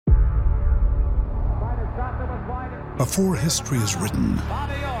Before history is written,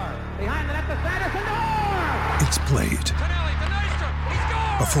 it's played.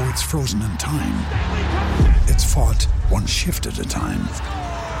 Before it's frozen in time, it's fought one shift at a time.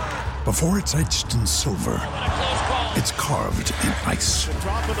 Before it's etched in silver, it's carved in ice.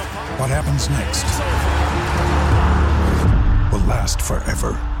 What happens next will last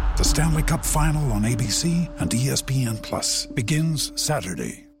forever. The Stanley Cup Final on ABC and ESPN Plus begins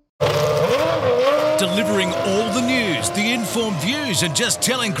Saturday. Delivering all the news, the informed views, and just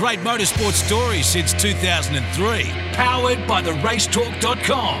telling great motorsport stories since 2003. Powered by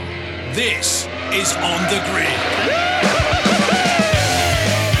theracetalk.com. This is On The Grid.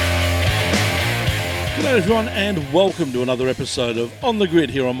 G'day everyone and welcome to another episode of On The Grid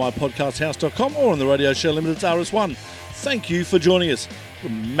here on mypodcasthouse.com or on the Radio Show Limited's RS1. Thank you for joining us. A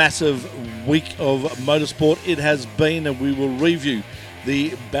massive week of motorsport it has been, and we will review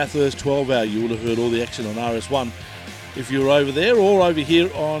the Bathurst 12-hour. You will have heard all the action on RS1 if you were over there or over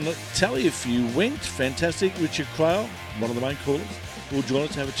here on Tally if you went. Fantastic. Richard Craill, one of the main callers, will join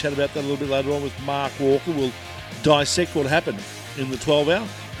us to have a chat about that a little bit later on with Mark Walker. We'll dissect what happened in the 12-hour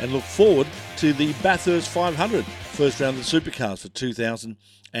and look forward to the Bathurst 500 first round of the Supercars for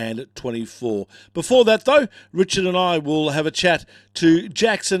 2024. Before that, though, Richard and I will have a chat to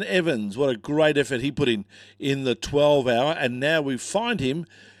Jaxon Evans. What a great effort he put in the 12-hour, and now we find him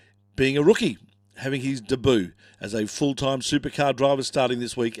being a rookie, having his debut as a full-time supercar driver starting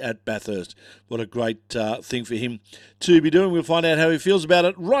this week at Bathurst. What a great thing for him to be doing. We'll find out how he feels about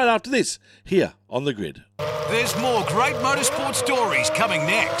it right after this, here on The Grid. There's more great motorsport stories coming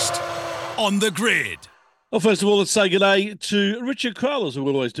next on The Grid. Well, first of all, let's say good day to Richard Craill, as we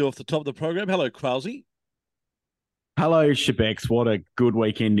will always do off the top of the program. Hello, Crowlsy. Hello, Shebex. What a good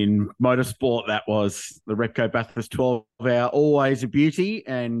weekend in motorsport that was. The Repco Bathurst 12-hour, always a beauty,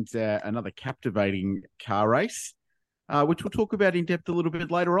 and another captivating car race, which we'll talk about in depth a little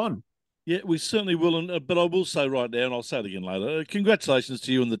bit later on. Yeah, we certainly will, but I will say right now, and I'll say it again later, congratulations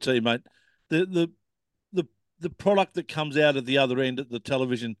to you and the team, mate. The product that comes out at the other end at the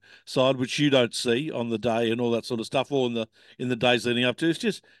television side, which you don't see on the day and all that sort of stuff, or in the days leading up to,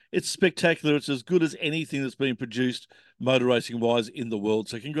 it's spectacular. It's as good as anything that's been produced motor racing wise in the world.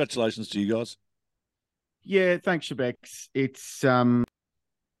 So congratulations to you guys. Yeah, thanks, Shebex.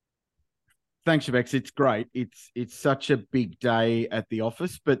 Thanks, Shebex. It's great. It's such a big day at the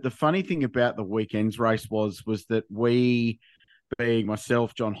office. But the funny thing about the weekend's race was that we, being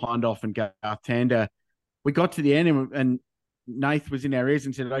myself, John Hindhoff, and Garth Tander, we got to the end and Nath was in our ears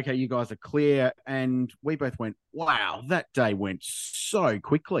and said, okay, you guys are clear. And we both went, wow, that day went so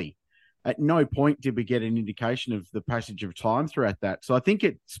quickly. At no point did we get an indication of the passage of time throughout that. So I think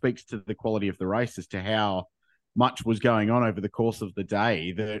it speaks to the quality of the race as to how much was going on over the course of the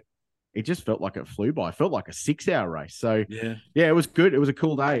day, that it just felt like it flew by. It felt like a 6-hour race. So yeah, it was good. It was a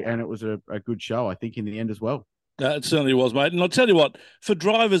cool day, and it was a good show, I think, in the end as well. It certainly was, mate. And I'll tell you what, for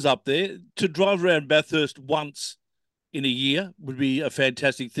drivers up there, to drive around Bathurst once in a year would be a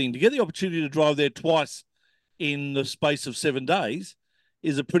fantastic thing. To get the opportunity to drive there twice in the space of 7 days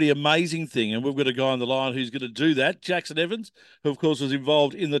is a pretty amazing thing. And we've got a guy on the line who's going to do that, Jaxon Evans, who, of course, was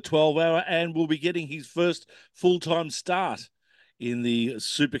involved in the 12-hour and will be getting his first full-time start in the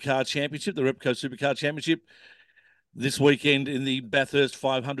Supercar Championship, the Repco Supercar Championship, this weekend in the Bathurst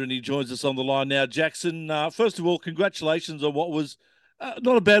 500. He joins us on the line now. Jaxon, first of all, congratulations on what was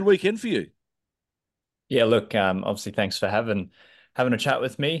not a bad weekend for you. Yeah, look, obviously thanks for having a chat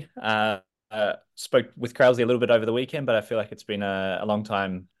with me. Spoke with Krause a little bit over the weekend, but I feel like it's been a long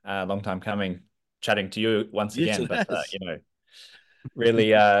time coming chatting to you once again. Yes, but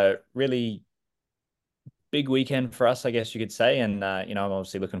really big weekend for us, I guess you could say. And I'm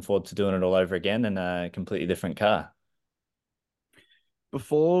obviously looking forward to doing it all over again in a completely different car.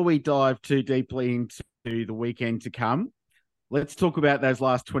 Before we dive too deeply into the weekend to come, let's talk about those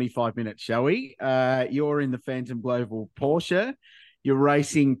last 25 minutes, shall we? You're in the Phantom Global Porsche. You're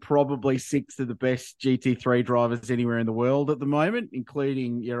racing probably 6 of the best GT3 drivers anywhere in the world at the moment,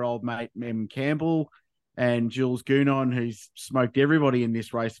 including your old mate, Mem Campbell, and Jules Gounon, who's smoked everybody in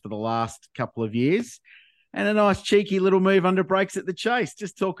this race for the last couple of years. And a nice cheeky little move under brakes at the chase.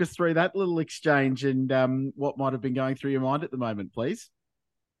 Just talk us through that little exchange and what might have been going through your mind at the moment, please.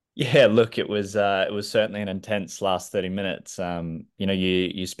 Yeah, look, it was certainly an intense last 30 minutes.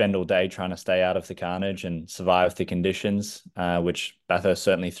 You spend all day trying to stay out of the carnage and survive the conditions, which Bathurst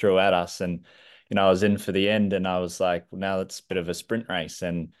certainly threw at us. And, I was in for the end and I was like, well, now it's a bit of a sprint race.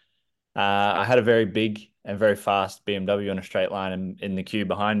 And I had a very big and very fast BMW in a straight line in the queue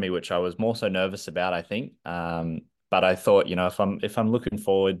behind me, which I was more so nervous about, I think. But I thought, if I'm looking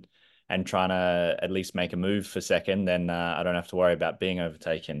forward and trying to at least make a move for second, then I don't have to worry about being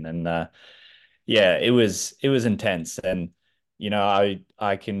overtaken. And yeah, it was intense, and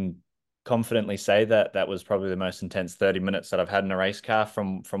I can confidently say that that was probably the most intense 30 minutes that I've had in a race car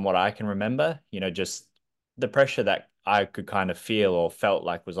from what I can remember. Just the pressure that I could kind of feel or felt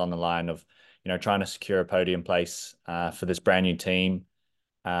like was on the line of trying to secure a podium place for this brand new team.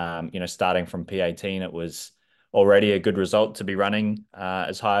 Starting from P18, it was already a good result to be running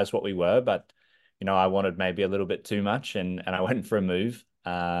as high as what we were, but I wanted maybe a little bit too much, and I went for a move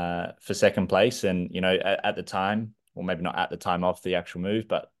for second place. And at the time, or maybe not at the time of the actual move,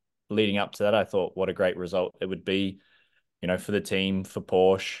 but leading up to that, I thought what a great result it would be, for the team, for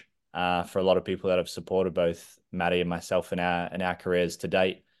Porsche, for a lot of people that have supported both Matty and myself in our careers to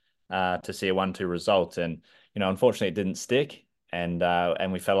date, to see a 1-2 result. And unfortunately, it didn't stick, and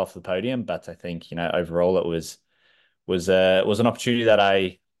we fell off the podium. But I think overall it was an opportunity that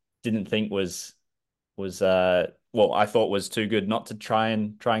I didn't think was well, I thought was too good not to try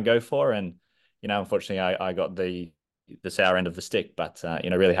and go for. And unfortunately, I got the sour end of the stick. But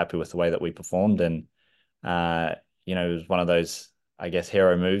really happy with the way that we performed. And it was one of those, I guess,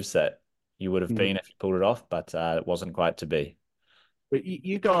 hero moves that you would have been if you pulled it off, but it wasn't quite to be. But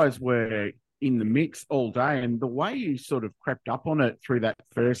you guys were in the mix all day, and the way you sort of crept up on it through that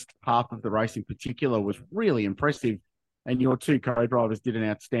first half of the race in particular was really impressive. And your two co-drivers did an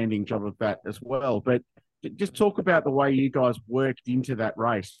outstanding job of that as well. But just talk about the way you guys worked into that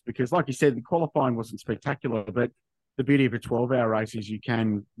race, because like you said, the qualifying wasn't spectacular, but the beauty of a 12-hour race is you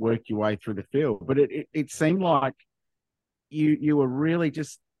can work your way through the field. But it seemed like you were really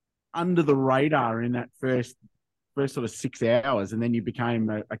just under the radar in that first sort of 6 hours, and then you became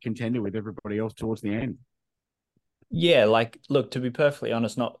a contender with everybody else towards the end. Yeah, like, look, to be perfectly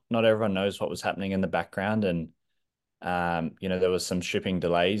honest, not everyone knows what was happening in the background. And there was some shipping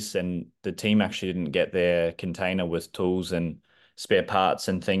delays, and the team actually didn't get their container with tools and spare parts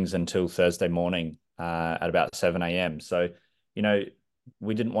and things until Thursday morning at about 7 a.m. So,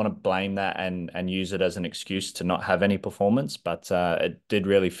 we didn't want to blame that and use it as an excuse to not have any performance, but it did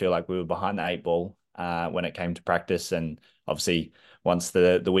really feel like we were behind the 8 ball when it came to practice. And obviously, once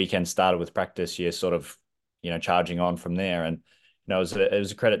the weekend started with practice, you're sort of charging on from there. And it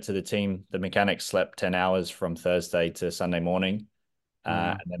was a credit to the team. The mechanics slept 10 hours from Thursday to Sunday morning,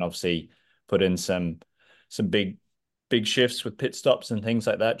 and then obviously put in some big shifts with pit stops and things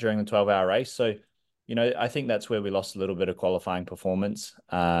like that during the 12-hour race. So I think that's where we lost a little bit of qualifying performance.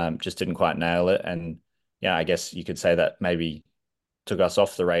 Just didn't quite nail it. And I guess you could say that maybe took us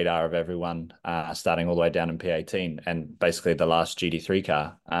off the radar of everyone, starting all the way down in P18 and basically the last GT3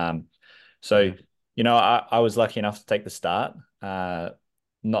 car. So I was lucky enough to take the start.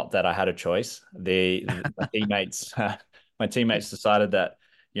 Not that I had a choice. My teammates, decided that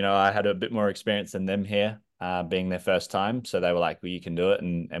I had a bit more experience than them here, being their first time. So they were like, "Well, you can do it,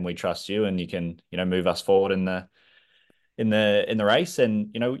 and we trust you, and you can move us forward in the race."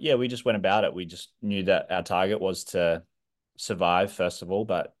 And we just went about it. We just knew that our target was to survive first of all,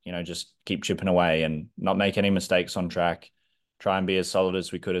 but just keep chipping away and not make any mistakes on track. Try and be as solid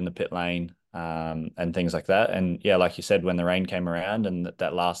as we could in the pit lane, and things like that. And yeah, like you said, when the rain came around and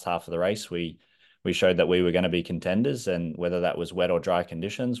that last half of the race, we showed that we were going to be contenders, and whether that was wet or dry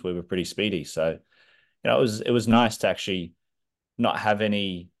conditions, we were pretty speedy. So it was nice to actually not have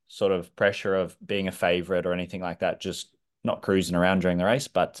any sort of pressure of being a favorite or anything like that. Just not cruising around during the race,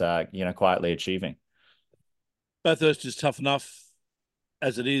 but quietly achieving. Bathurst is tough enough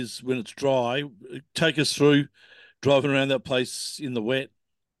as it is when it's dry. Take us through driving around that place in the wet.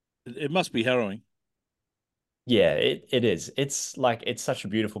 It must be harrowing. Yeah, it is. It's such a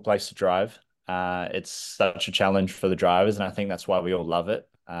beautiful place to drive. It's such a challenge for the drivers, and I think that's why we all love it.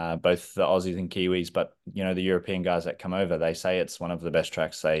 Both the Aussies and Kiwis, but the European guys that come over, they say it's one of the best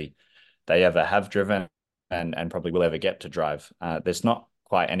tracks they ever have driven, and probably will ever get to drive. There's not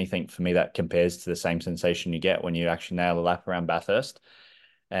quite anything for me that compares to the same sensation you get when you actually nail a lap around Bathurst.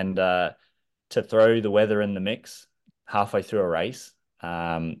 And to throw the weather in the mix halfway through a race,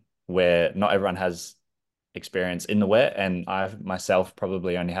 where not everyone has experience in the wet, and I myself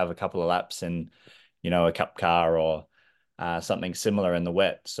probably only have a couple of laps in a cup car or something similar in the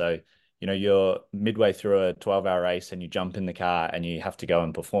wet. So you're midway through a 12-hour race and you jump in the car and you have to go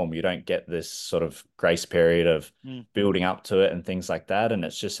and perform. You don't get this sort of grace period of building up to it and things like that, and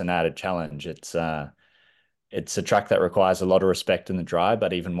it's just an added challenge. It's a track that requires a lot of respect in the dry,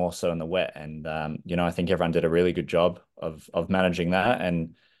 but even more so in the wet. And I think everyone did a really good job of managing that,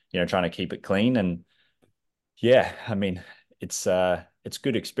 and trying to keep it clean. And yeah, I mean, it's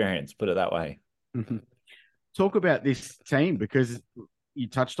good experience, put it that way. Talk about this team, because you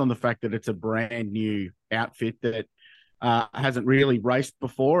touched on the fact that it's a brand new outfit that hasn't really raced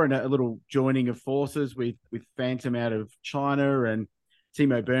before, and a little joining of forces with Phantom out of China and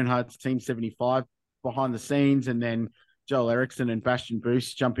Timo Bernhard's Team 75 behind the scenes, and then Joel Eriksson and Bastian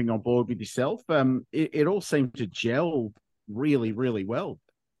Boost jumping on board with yourself. It all seemed to gel really, really well.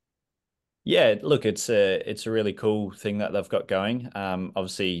 Yeah, look, it's a really cool thing that they've got going.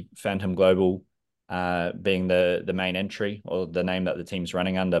 Obviously, Phantom Global being the main entry or the name that the team's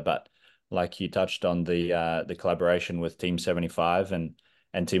running under, but like you touched on the collaboration with Team 75 and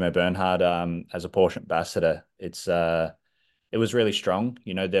Timo Bernhard as a Porsche ambassador, it was really strong.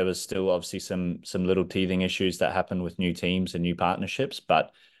 You know, there was still obviously some little teething issues that happened with new teams and new partnerships,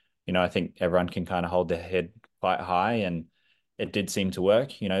 but you know, I think everyone can kind of hold their head quite high, and it did seem to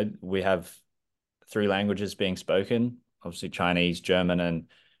work. You know, we have three languages being spoken, obviously Chinese, German, and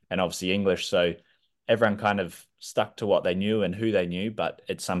obviously English. So everyone kind of stuck to what they knew and who they knew, but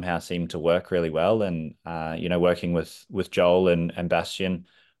it somehow seemed to work really well. And you know, working with Joel and Bastian,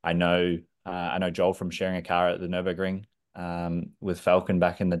 I know Joel from sharing a car at the Nürburgring with Falcon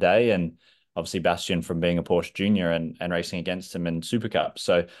back in the day, and obviously Bastian from being a Porsche Junior and racing against him in Super Cup.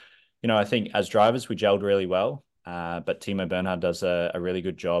 So, you know, I think as drivers we gelled really well, but Timo Bernhard does a really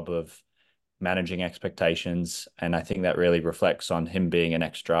good job of managing expectations, and I think that really reflects on him being an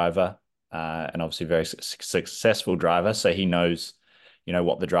ex-driver and obviously very successful driver. So he knows, you know,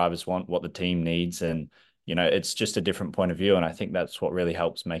 what the drivers want, what the team needs, and you know, it's just a different point of view, and I think that's what really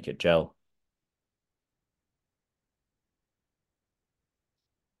helps make it gel.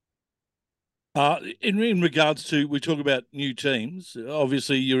 In regards to, we talk about new teams.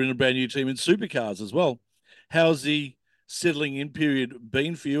 Obviously, you're in a brand new team in supercars as well. How's the settling in period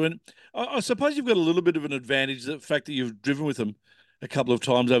been for you? And I suppose you've got a little bit of an advantage, the fact that you've driven with them a couple of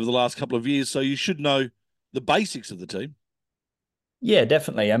times over the last couple of years, so you should know the basics of the team. Yeah,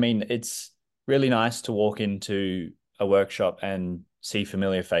 definitely. I mean, it's really nice to walk into a workshop and see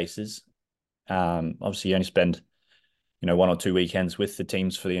familiar faces. Obviously, you only spend, you know, 1 or 2 weekends with the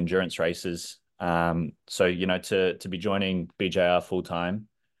teams for the endurance races. So, you know, to be joining BJR full time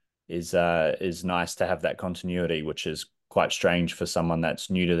is nice to have that continuity, which is quite strange for someone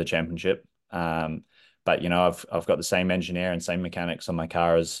that's new to the championship. But you know, I've got the same engineer and same mechanics on my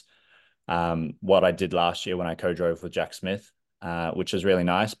car as what I did last year when I co-drove with Jack Smith, which is really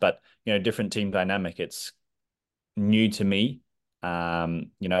nice. But you know, different team dynamic. It's new to me.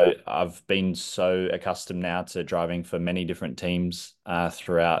 You know, I've been so accustomed now to driving for many different teams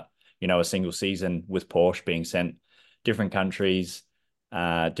throughout, you know, a single season with Porsche being sent different countries,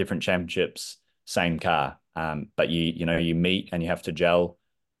 different championships, same car. But you know, you meet and you have to gel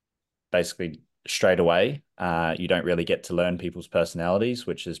basically straight away. You don't really get to learn people's personalities,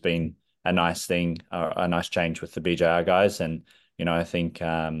 which has been a nice thing, a nice change with the BJR guys. And, you know, I think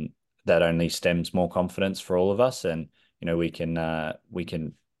that only stems more confidence for all of us. And, you know, we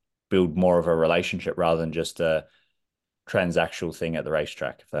can build more of a relationship rather than just a transactional thing at the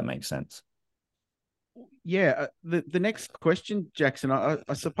racetrack, if that makes sense. Yeah, the next question, Jaxon,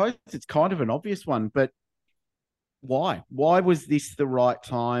 I suppose it's kind of an obvious one, but why? Why was this the right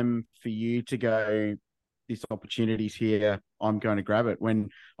time for you to go, this opportunity's here, I'm going to grab it? When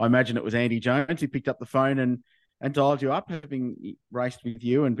I imagine it was Andy Jones who picked up the phone and dialed you up, having raced with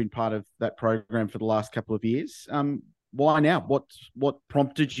you and been part of that program for the last couple of years. Why now? What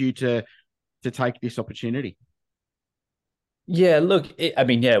prompted you to take this opportunity? Yeah, look, I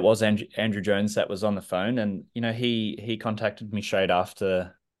mean, yeah, it was Andrew Jones that was on the phone, and you know, he contacted me straight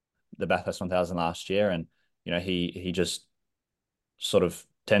after the Bathurst 1000 last year, and you know, he just sort of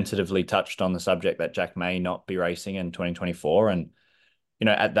tentatively touched on the subject that Jack may not be racing in 2024, and you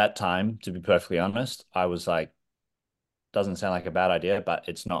know, at that time, to be perfectly honest, I was like, doesn't sound like a bad idea, but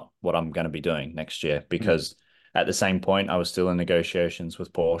it's not what I'm going to be doing next year, because at the same point, I was still in negotiations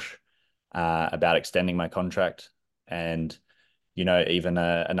with Porsche about extending my contract, and you know, even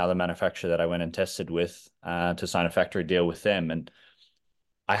another manufacturer that I went and tested with to sign a factory deal with them. And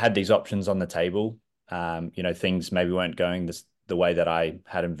I had these options on the table. You know, things maybe weren't going the way that I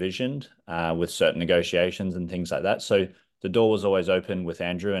had envisioned with certain negotiations and things like that. So the door was always open with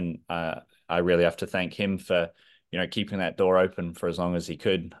Andrew, and I really have to thank him for, you know, keeping that door open for as long as he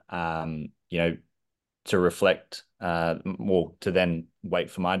could, you know, to reflect more, to then wait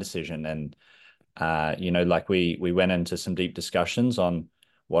for my decision. And you know, like we went into some deep discussions on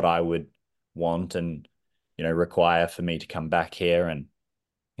what I would want and, you know, require for me to come back here. And,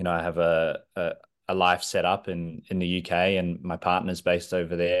 you know, I have a life set up in the UK, and my partner's based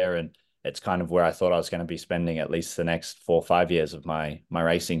over there. And it's kind of where I thought I was going to be spending at least the next 4 or 5 years of my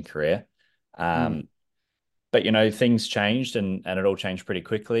racing career. but things changed, and it all changed pretty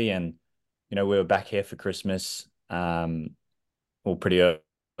quickly. And we were back here for Christmas, well, pretty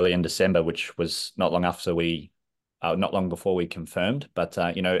early in December, which was not long after not long before we confirmed. But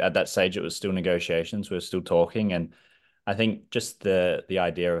at that stage, it was still negotiations. We were still talking, and I think just the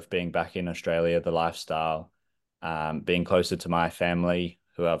idea of being back in Australia, the lifestyle, being closer to my family,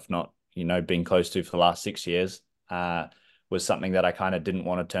 who I've not been close to for the last 6 years, was something that I kind of didn't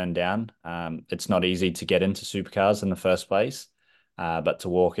want to turn down. It's not easy to get into supercars in the first place, but to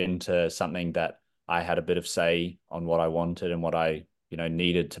walk into something that I had a bit of say on what I wanted and what I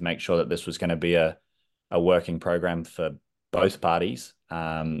needed to make sure that this was going to be a working program for both parties,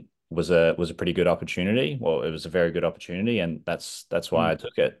 was a pretty good opportunity. Well, it was a very good opportunity, and that's why I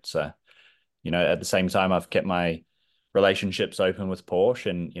took it. So, at the same time, I've kept my relationships open with Porsche,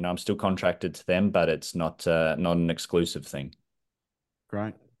 and I'm still contracted to them, but it's not an exclusive thing.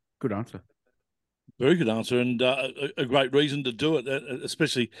 Great, good answer. Very good answer, and a great reason to do it,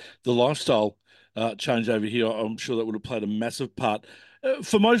 especially the lifestyle change over here. I'm sure that would have played a massive part.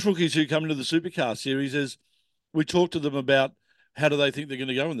 For most rookies who come into the supercar series, as we talk to them about how do they think they're going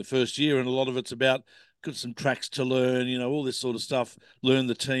to go in the first year, and a lot of it's about got some tracks to learn, all this sort of stuff, learn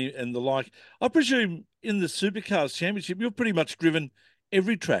the team and the like. I presume in the Supercars Championship, you've pretty much driven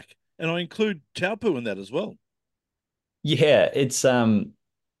every track, and I include Taupo in that as well. Yeah, it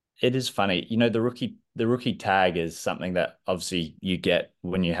is funny. The rookie tag is something that obviously you get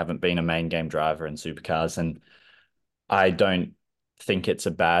when you haven't been a main game driver in supercars, and I don't think it's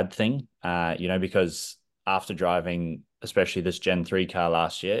a bad thing, because after driving, especially this Gen 3 car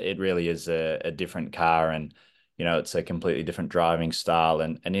last year, it really is a different car, and it's a completely different driving style,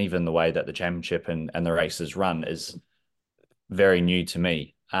 and even the way that the championship and the races run is very new to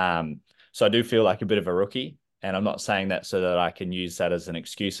me. So I do feel like a bit of a rookie, and I'm not saying that so that I can use that as an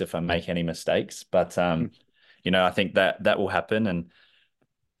excuse if I make any mistakes, but I think that will happen. And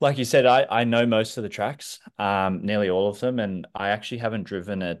like you said, I know most of the tracks, nearly all of them, and I actually haven't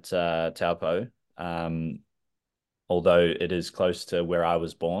driven at Taupo, although it is close to where I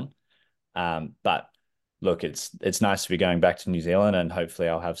was born. But look, it's nice to be going back to New Zealand, and hopefully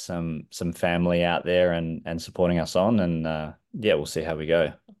I'll have some family out there and supporting us on, and we'll see how we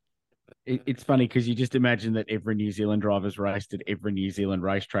go. It's funny because you just imagine that every New Zealand driver's raced at every New Zealand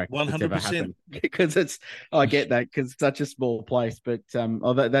racetrack that's ever 100%. happened. Because I get that because it's such a small place. But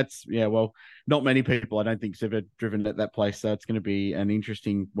that's well, not many people I don't think have ever driven at that place. So it's going to be an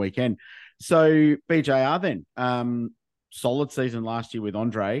interesting weekend. So BJR then, solid season last year with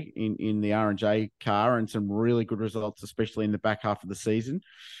Andre in the R&J car, and some really good results, especially in the back half of the season.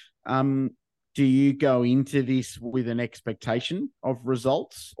 Do you go into this with an expectation of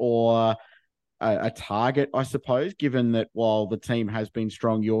results or a target, I suppose, given that while the team has been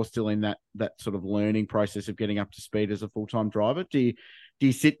strong, you're still in that sort of learning process of getting up to speed as a full-time driver? Do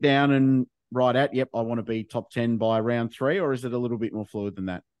you sit down and write out, yep, I want to be top 10 by round 3, or is it a little bit more fluid than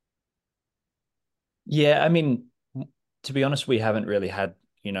that? Yeah, I mean, to be honest, we haven't really had,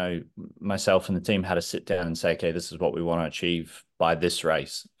 myself and the team had to sit down and say, okay, this is what we want to achieve by this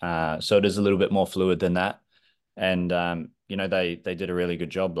race. So it is a little bit more fluid than that. And, they did a really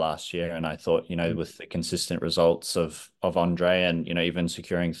good job last year. And I thought, with the consistent results of Andre and, even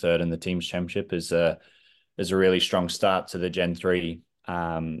securing third in the team's championship is a really strong start to the Gen 3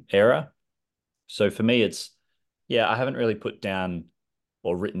 era. So for me, I haven't really put down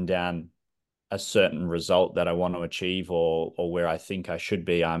or written down a certain result that I want to achieve or where I think I should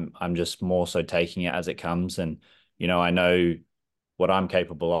be. I'm just more so taking it as it comes. And, I know what I'm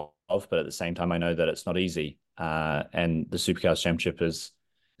capable of, but at the same time, I know that it's not easy. And the Supercars Championship is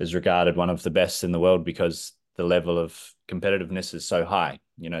regarded one of the best in the world because the level of competitiveness is so high.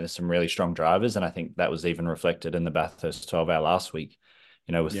 There's some really strong drivers, and I think that was even reflected in the Bathurst 12-hour last week,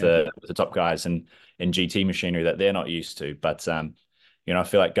 with the top guys and in GT machinery that they're not used to. But I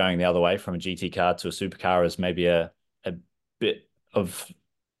feel like going the other way from a GT car to a supercar is maybe a bit of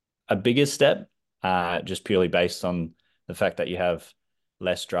a bigger step, just purely based on the fact that you have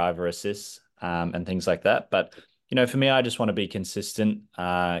less driver assists and things like that. But, for me, I just want to be consistent,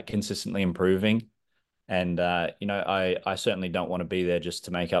 consistently improving. And, I certainly don't want to be there just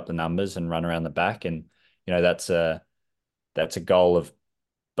to make up the numbers and run around the back. And, that's a goal of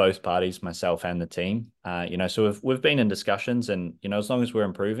both parties, myself and the team. So we've been in discussions, and as long as we're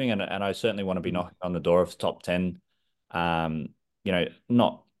improving, and I certainly want to be knocking on the door of the top 10.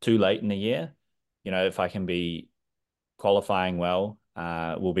 Not too late in the year. If I can be qualifying well,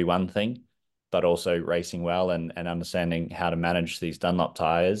 will be one thing, but also racing well and understanding how to manage these Dunlop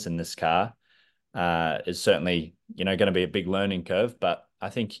tires in this car is certainly going to be a big learning curve. But I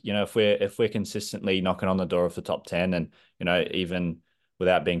think, if we're consistently knocking on the door of the top 10 and, even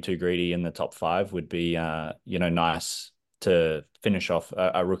without being too greedy in the top 5 would be, nice to finish off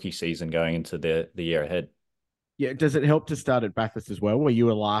a rookie season going into the year ahead. Yeah, does it help to start at Bathurst as well, where you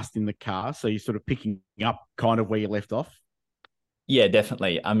were last in the car? So you're sort of picking up kind of where you left off? Yeah,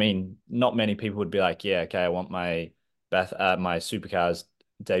 definitely. I mean, not many people would be like, yeah, okay, I want my supercars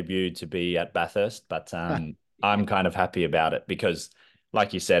debut to be at Bathurst, but I'm kind of happy about it because,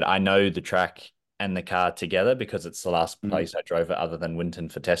 like you said, I know the track and the car together because it's the last place I drove it other than Winton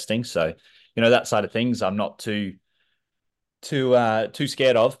for testing. So, that side of things, I'm not too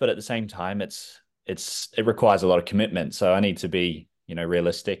scared of, but at the same time, it requires a lot of commitment. So I need to be,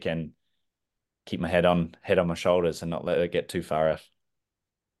 realistic and keep my head on my shoulders and not let it get too far out.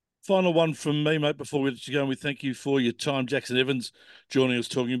 Final one from me, mate, before we let you go, and we thank you for your time. Jaxon Evans joining us,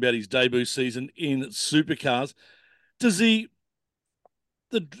 talking about his debut season in supercars. Does the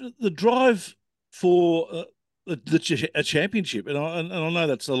drive for a championship, and I know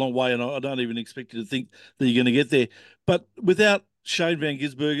that's a long way, and I don't even expect you to think that you're going to get there, but without Shane Van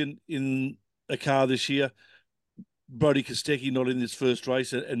Gisbergen in a car this year, Brody Kostecki not in this first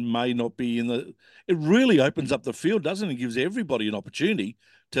race and may not be in the. It really opens up the field, doesn't it? It gives everybody an opportunity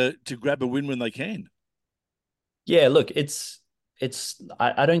to grab a win when they can. Yeah, look,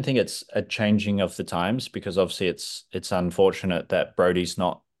 I don't think it's a changing of the times because obviously it's unfortunate that Brody's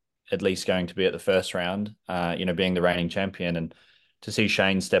not at least going to be at the first round, being the reigning champion, and to see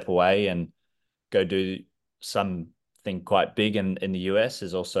Shane step away and go do something quite big in the US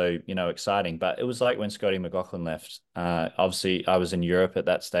is also, exciting. But it was like when Scotty McLaughlin left. Obviously, I was in Europe at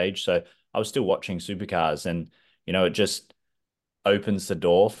that stage, so I was still watching supercars, and it just opens the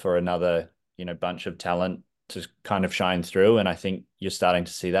door for another, bunch of talent to kind of shine through. And I think you're starting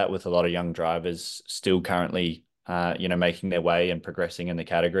to see that with a lot of young drivers still currently, making their way and progressing in the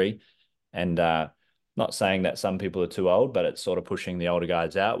category. And not saying that some people are too old, but it's sort of pushing the older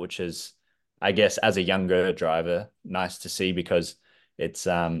guys out, which is, I guess, as a younger driver, nice to see because it's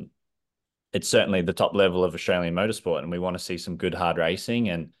certainly the top level of Australian motorsport, and we want to see some good hard racing,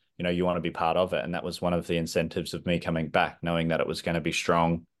 and you want to be part of it. And that was one of the incentives of me coming back, knowing that it was going to be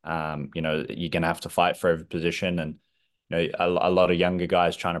strong. You're going to have to fight for every position, and a lot of younger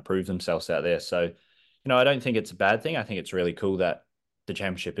guys trying to prove themselves out there. So, I don't think it's a bad thing. I think it's really cool that the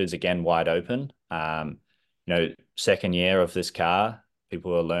championship is again wide open. Second year of this car,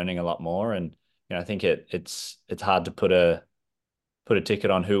 people are learning a lot more, and I think it's hard to put a ticket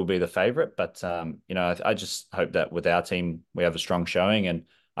on who will be the favorite, but I just hope that with our team we have a strong showing and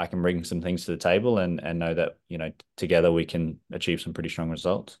I can bring some things to the table and know that together we can achieve some pretty strong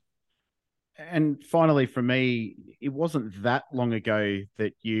results. And finally, for me, it wasn't that long ago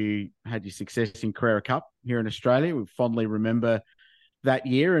that you had your success in Carrera Cup here in Australia. We fondly remember that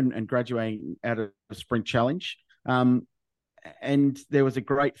year and graduating out of the Sprint Challenge. And there was a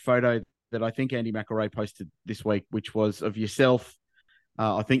great photo that I think Andy McElroy posted this week, which was of yourself.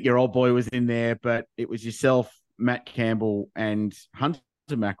 I think your old boy was in there, but it was yourself, Matt Campbell, and Hunter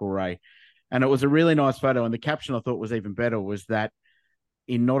McElroy. And it was a really nice photo. And the caption I thought was even better was that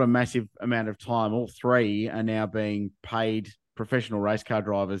in not a massive amount of time, all three are now being paid professional race car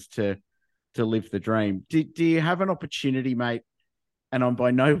drivers to live the dream. Do you have an opportunity, mate? And I'm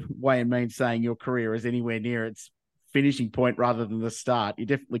by no way and means saying your career is anywhere near its finishing point rather than the start. You're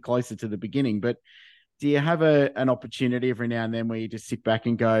definitely closer to the beginning. But do you have an opportunity every now and then where you just sit back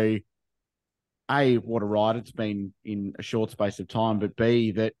and go, A, what a ride it's been in a short space of time, but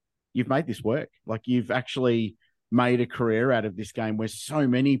B, that you've made this work. Like you've actually made a career out of this game where so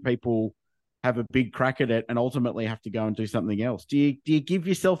many people have a big crack at it and ultimately have to go and do something else. Do you give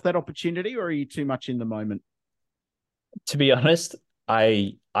yourself that opportunity, or are you too much in the moment? To be honest,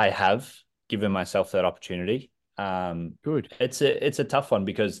 I have given myself that opportunity. Good. It's a tough one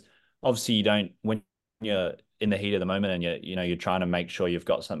because obviously you don't, when you're in the heat of the moment and you're trying to make sure you've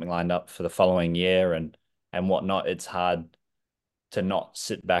got something lined up for the following year and whatnot, it's hard to not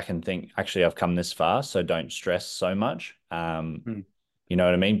sit back and think, actually, I've come this far, so don't stress so much. You know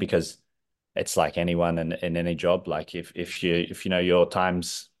what I mean? Because it's like anyone in any job. Like if you know your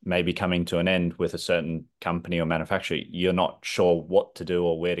time's maybe coming to an end with a certain company or manufacturer, you're not sure what to do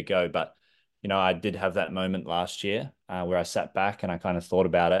or where to go. But I did have that moment last year where I sat back and I kind of thought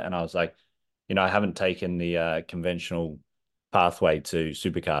about it, and I was like, I haven't taken the conventional pathway to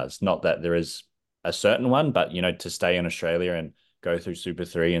supercars. Not that there is a certain one, but to stay in Australia and go through Super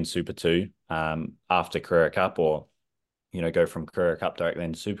 3 and Super 2 after Carrera Cup, or go from Carrera Cup directly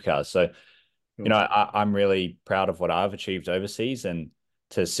into supercars. So I'm really proud of what I've achieved overseas, and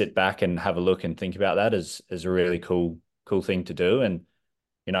to sit back and have a look and think about that is a really cool thing to do. And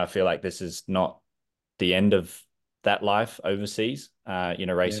I feel like this is not the end of that life overseas,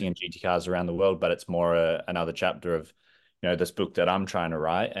 racing in GT cars around the world, but it's more another chapter of, this book that I'm trying to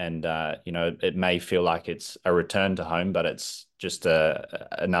write. And, it may feel like it's a return to home, but it's just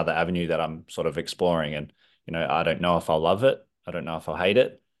another avenue that I'm sort of exploring. And, I don't know if I'll love it. I don't know if I'll hate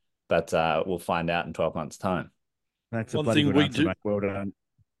it, but we'll find out in 12 months' time. That's a bloody good answer, mate. Well done.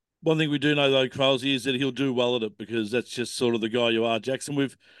 One thing we do know, though, Crowley, is that he'll do well at it, because that's just sort of the guy you are, Jaxon.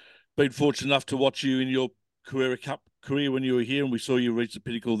 We've been fortunate enough to watch you in your Carrera Cup career when you were here, and we saw you reach the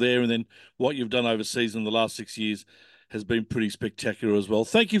pinnacle there, and then what you've done overseas in the last 6 years has been pretty spectacular as well.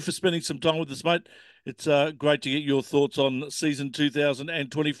 Thank you for spending some time with us, mate. It's great to get your thoughts on season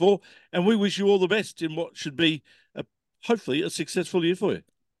 2024, and we wish you all the best in what should be hopefully a successful year for you.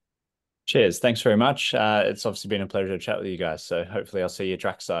 Cheers. Thanks very much. It's obviously been a pleasure to chat with you guys, so hopefully I'll see you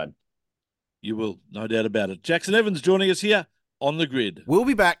trackside. You will, no doubt about it. Jaxon Evans joining us here on The Grid. We'll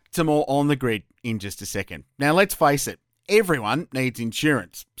be back to more On The Grid in just a second. Now, let's face it, everyone needs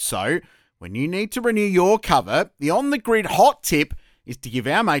insurance. So, when you need to renew your cover, the On The Grid hot tip is to give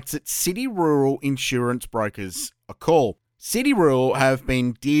our mates at City Rural Insurance Brokers a call. City Rural have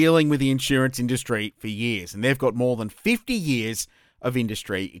been dealing with the insurance industry for years, and they've got more than 50 years of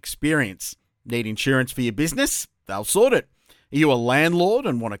industry experience. Need insurance for your business? They'll sort it. Are you a landlord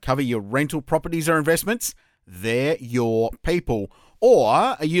and want to cover your rental properties or investments? They're your people. Or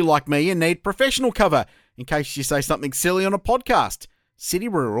are you like me and need professional cover in case you say something silly on a podcast? City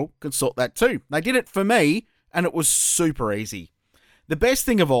Rural can sort that too. They did it for me, and it was super easy. The best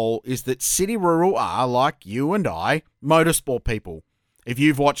thing of all is that City Rural are, like you and I, motorsport people. If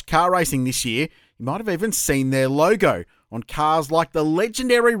you've watched car racing this year, you might have even seen their logo on cars like the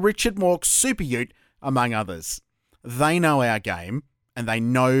legendary Richard Mork Super Ute, among others. They know our game, and they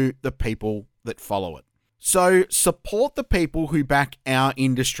know the people that follow it. So support the people who back our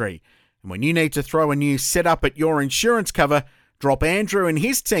industry. And when you need to throw a new setup at your insurance cover, drop Andrew and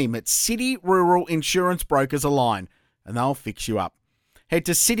his team at City Rural Insurance Brokers a line, and they'll fix you up. Head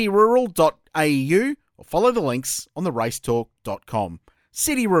to cityrural.au or follow the links on the racetalk.com.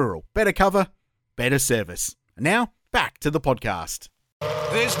 City Rural, better cover, better service. And now, back to the podcast.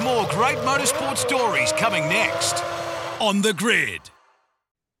 There's more great motorsport stories coming next on The Grid.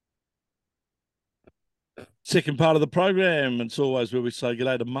 Second part of the program, it's always where we say good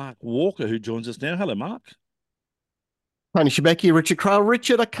day to Mark Walker, who joins us now. Hello, Mark. Tony Shebeki, Richard Craill.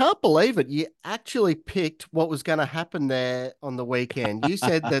 Richard, I can't believe it. You actually picked what was going to happen there on the weekend. You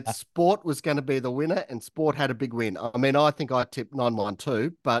said that Sport was going to be the winner, and Sport had a big win. I mean, I think I tipped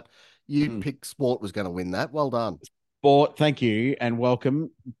 912, but you picked Sport was going to win that. Well done. Sport, thank you, and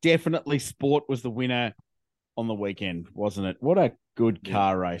welcome. Definitely Sport was the winner on the weekend, wasn't it? What a good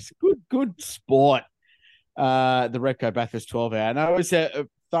car race. Good sport. The Repco Bathurst 12 hour. No, it was a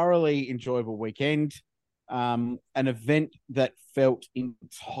thoroughly enjoyable weekend. An event that felt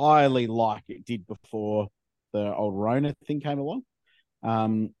entirely like it did before the old Rona thing came along.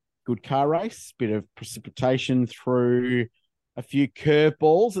 Good car race, bit of precipitation through a few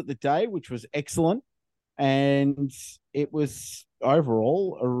curveballs at the day, which was excellent. And it was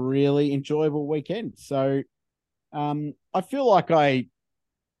overall a really enjoyable weekend. So I feel like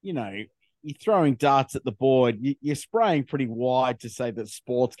you're throwing darts at the board. You're spraying pretty wide to say that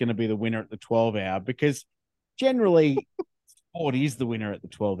Sport's going to be the winner at the 12 hour, because generally Sport is the winner at the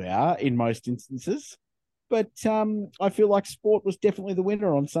 12 hour in most instances. But I feel like Sport was definitely the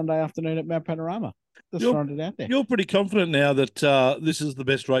winner on Sunday afternoon at Mount Panorama. Just throwing it out there. You're pretty confident now that this is the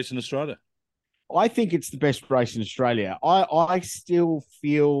best race in Australia. I think it's the best race in Australia. I still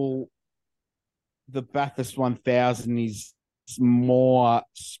feel the Bathurst 1000 is more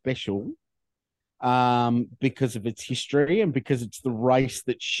special because of its history and because it's the race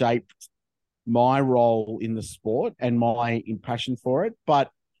that shaped my role in the sport and my passion for it.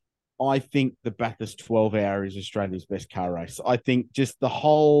 But I think the Bathurst 12 hour is Australia's best car race. I think just the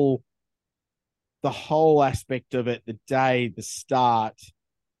whole aspect of it, the day, the start,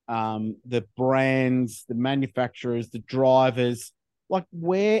 the brands, the manufacturers, the drivers, like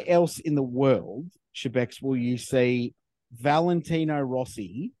where else in the world, Shebex, will you see Valentino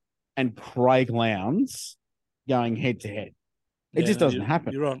Rossi and Craig Lowndes going head to head? It just doesn't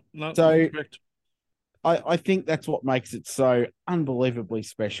happen. You're right. No, so correct. I think that's what makes it so unbelievably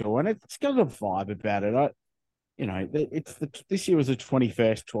special, and it's got a vibe about it. This year was the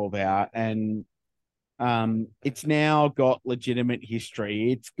 21st 12 hour, and it's now got legitimate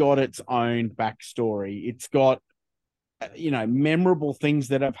history. It's got its own backstory. It's got memorable things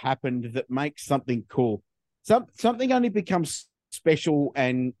that have happened that make something cool. Something only becomes special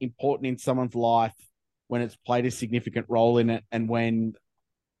and important in someone's life when it's played a significant role in it, and when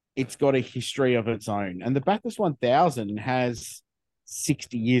it's got a history of its own. And the Bathurst 1000 has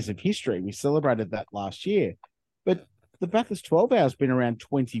 60 years of history. We celebrated that last year. But the Bathurst 12 Hour has been around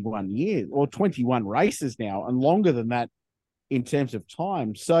 21 years or 21 races now, and longer than that in terms of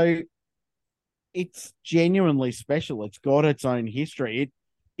time. So it's genuinely special. It's got its own history.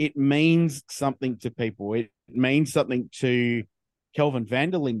 It means something to people. It means something to Kelvin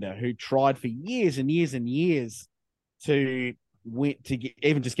van der Linde, who tried for years and years and years to win, to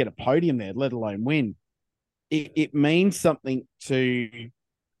even just get a podium there, let alone win. It means something to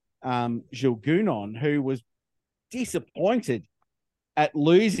Gilles Gounon, who was disappointed at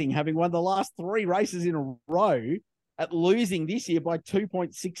losing, having won the last 3 races in a row, at losing this year by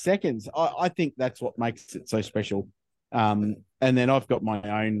 2.6 seconds. I think that's what makes it so special. And then I've got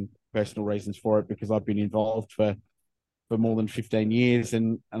my own personal reasons for it, because I've been involved for more than 15 years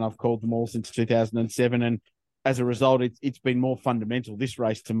and I've called them all since 2007. And as a result, it's been more fundamental, this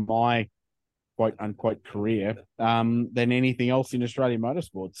race, to my quote unquote career than anything else in Australian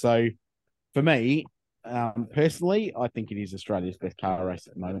motorsport. So for me, personally, I think it is Australia's best car race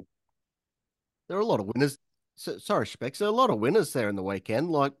at the moment. There are a lot of winners. Sorry, Specs. There are a lot of winners there in the weekend.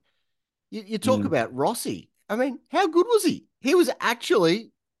 Like you talk about Rossi. I mean, how good was he? He was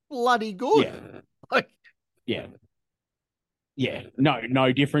actually bloody good. Yeah. Like, yeah.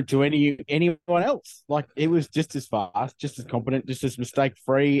 No different to anyone else. Like, it was just as fast, just as competent, just as mistake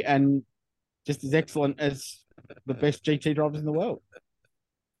free, and just as excellent as the best GT drivers in the world.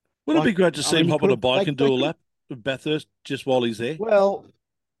 Wouldn't it be great to see him hop on a bike and do a lap of Bathurst just while he's there? Well,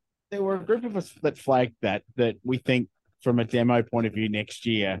 there were a group of us that flagged that we think from a demo point of view next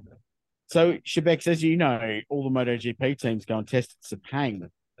year. So, Shebex, as you know, all the MotoGP teams go and test at Sepang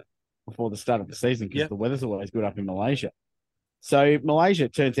before the start of the season, because the weather's always good up in Malaysia. So Malaysia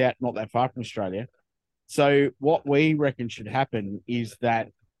turns out not that far from Australia. So what we reckon should happen is that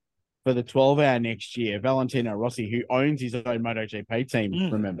for the 12 Hour next year, Valentino Rossi, who owns his own MotoGP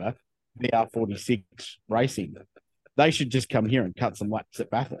team, remember, VR46 Racing, they should just come here and cut some laps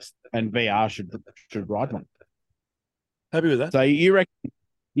at Bathurst, and VR should ride one. Happy with that. So you reckon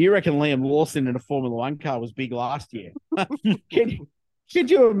Liam Lawson in a Formula One car was big last year? Could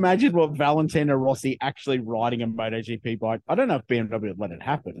you imagine what Valentino Rossi actually riding a MotoGP bike? I don't know if BMW would let it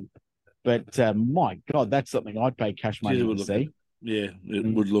happen, but my God, that's something I'd pay cash money to see. Yeah, it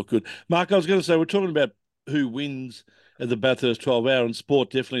would look good. Mark, I was going to say, we're talking about who wins at the Bathurst 12 Hour, and sport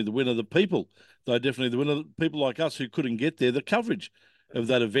definitely the winner. The people, though, definitely the winner. People like us who couldn't get there, the coverage of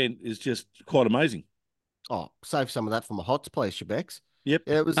that event is just quite amazing. Oh, save some of that for my hots, please, Shebex. Yep.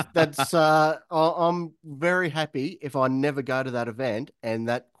 Yeah, that's I'm very happy if I never go to that event and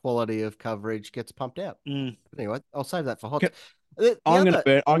that quality of coverage gets pumped out. Anyway, I'll save that for hots. I'm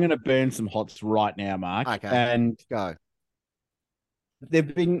gonna burn some hots right now, Mark. Okay. And go.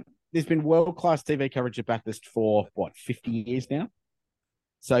 There's been world-class TV coverage of Bathurst for 50 years now.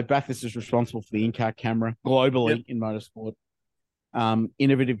 So Bathurst is responsible for the in-car camera globally in motorsport,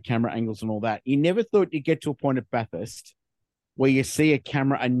 innovative camera angles and all that. You never thought you'd get to a point at Bathurst where you see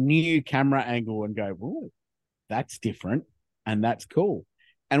a new camera angle and go, "Ooh, that's different and that's cool."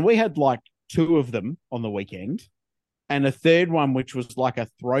 And we had like 2 of them on the weekend, and a third one which was like a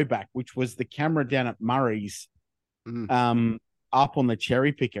throwback, which was the camera down at Murray's, up on the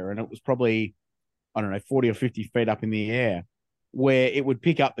cherry picker, and it was probably, I don't know, 40 or 50 feet up in the air, where it would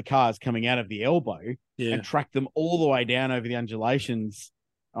pick up the cars coming out of the elbow and track them all the way down over the undulations.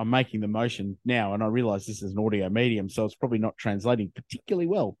 I'm making the motion now, and I realize this is an audio medium, so it's probably not translating particularly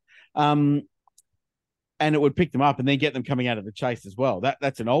well. And it would pick them up and then get them coming out of the chase as well.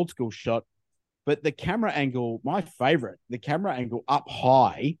 That's an old school shot. But the camera angle, my favorite, the camera angle up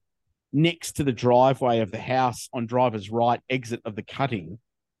high next to the driveway of the house on driver's right exit of the cutting,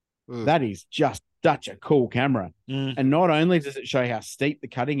 that is just such a cool camera. And not only does it show how steep the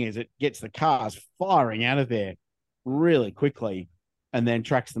cutting is, it gets the cars firing out of there really quickly, and then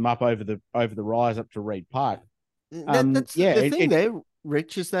tracks them up over the rise up to Reed Park. That's the thing there,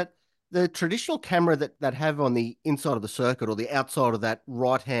 Rich, is that the traditional camera that have on the inside of the circuit or the outside of that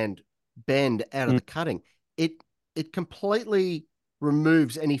right-hand bend out of the cutting, it completely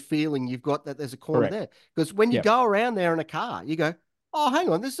removes any feeling you've got that there's a corner there. Because when you go around there in a car, you go, oh, hang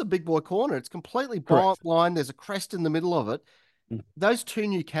on, this is a big boy corner. It's completely blind. There's a crest in the middle of it. Those 2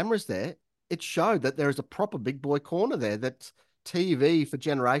 new cameras there, it showed that there is a proper big boy corner there that's TV for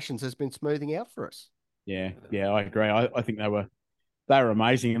generations has been smoothing out for us. Yeah, I agree. I think they were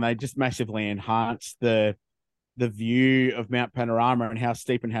amazing, and they just massively enhanced the view of Mount Panorama and how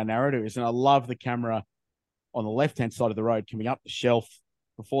steep and how narrow it is. And I love the camera on the left-hand side of the road coming up the shelf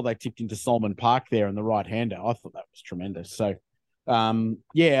before they tipped into Solomon Park there in the right-hander. I thought that was tremendous. So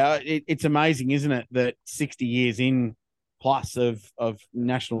It's amazing, isn't it, that 60 years in plus of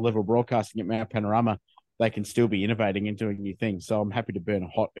national level broadcasting at Mount Panorama, they can still be innovating and doing new things. So I'm happy to burn a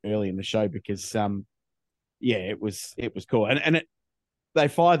hot early in the show because, it was cool. And they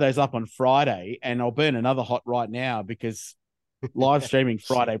fired those up on Friday, and I'll burn another hot right now because live streaming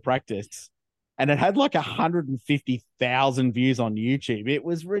Friday practice, and it had like 150,000 views on YouTube. It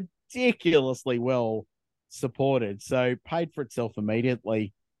was ridiculously well supported, so paid for itself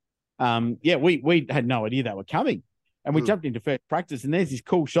immediately. We had no idea they were coming, and we jumped into first practice, and there's this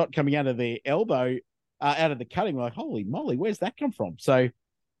cool shot coming out of their elbow, out of the cutting. We're like, holy moly, where's that come from? So,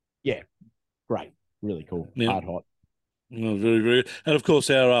 yeah, great, really cool, hard hot. Oh, very, very. And of course,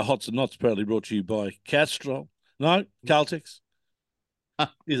 our Hots and Knots proudly brought to you by Castrol. No, Caltex.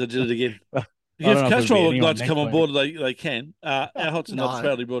 Yes, I did it again. If Castrol would like to come on board, they can. Our Hots and Knots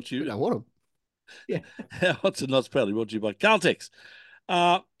proudly brought to you. I don't want them. Yeah, our Hots and Knots proudly brought to you by Caltex.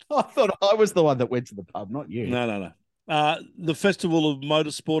 I thought I was the one that went to the pub, not you. No. The Festival of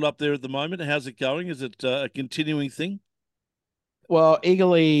Motorsport up there at the moment, how's it going? Is it a continuing thing? Well,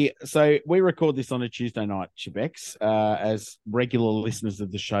 eagerly. So we record this on a Tuesday night, Shebex, as regular listeners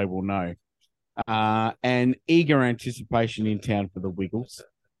of the show will know. And eager anticipation in town for the Wiggles.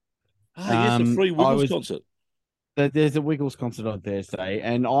 Yes, a free Wiggles concert. There's a Wiggles concert on Thursday,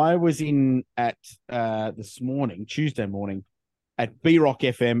 and I was in at Tuesday morning, at B-Rock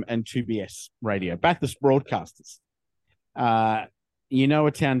FM and 2BS Radio, Bathurst broadcasters. A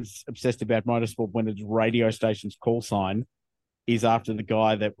town's obsessed about motorsport when its radio station's call sign is after the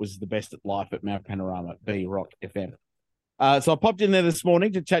guy that was the best at life at Mount Panorama, B-Rock FM. So I popped in there this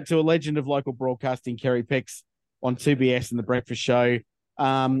morning to chat to a legend of local broadcasting, Kerry Pex, on 2BS and The Breakfast Show.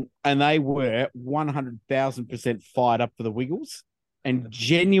 And they were 100,000% fired up for the Wiggles, and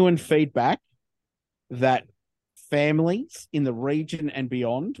genuine feedback that families in the region and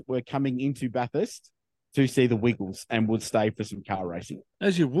beyond were coming into Bathurst to see the Wiggles and would stay for some car racing.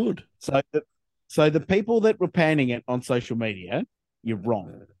 As you would. So the people that were panning it on social media, you're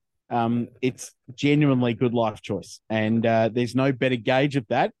wrong. It's genuinely good life choice. And there's no better gauge of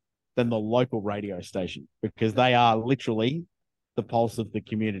that than the local radio station, because they are literally the pulse of the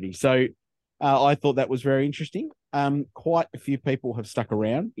community. So I thought that was very interesting. Quite a few people have stuck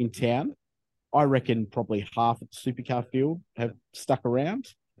around in town. I reckon probably half of the supercar field have stuck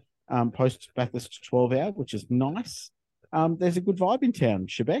around post Bathurst 12 hour, which is nice. There's a good vibe in town,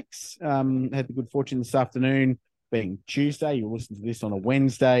 Shebex. Had the good fortune this afternoon, being Tuesday, you'll listen to this on a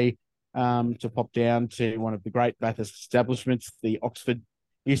Wednesday, to pop down to one of the great Bathurst establishments, the Oxford,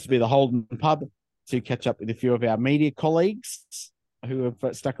 used to be the Holden pub, to catch up with a few of our media colleagues who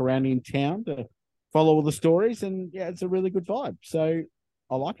have stuck around in town to follow all the stories. And yeah, it's a really good vibe. So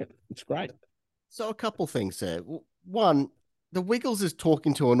I like it. It's great. So a couple things there. One, the Wiggles is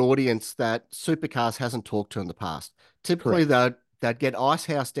talking to an audience that Supercars hasn't talked to in the past. Typically, they'd get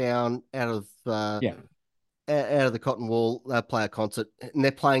Icehouse down out of the Cotton Wall. They'll play a concert, and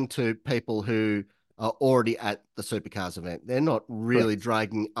they're playing to people who are already at the Supercars event. They're not really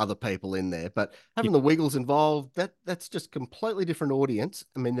dragging other people in there, but having the Wiggles involved, that's just completely different audience.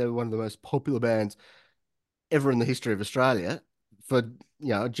 I mean, they're one of the most popular bands ever in the history of Australia for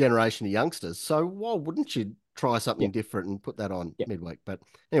a generation of youngsters. So why wouldn't you try something different and put that on midweek? But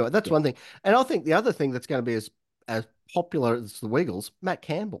anyway, that's one thing. And I think the other thing that's going to be as popular as the Wiggles, Matt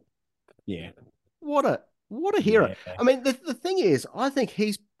Campbell. Yeah. What a hero. Yeah. I mean, the thing is, I think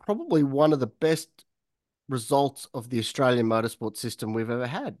he's probably one of the best results of the Australian motorsport system we've ever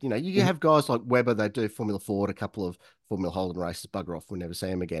had. You have guys like Webber, they do Formula Ford, a couple of Formula Holden races, bugger off, we'll never see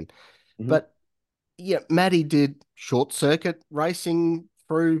him again. But yeah, Matty did short circuit racing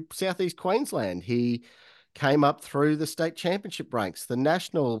through Southeast Queensland. He came up through the state championship ranks, the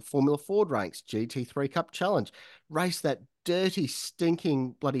national Formula Ford ranks, GT3 Cup Challenge, raced that dirty,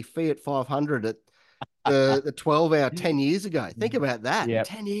 stinking bloody Fiat 500 at the 12 hour 10 years ago. Think about that.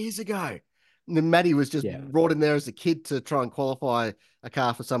 10 years ago. And then Matty was just brought in there as a kid to try and qualify a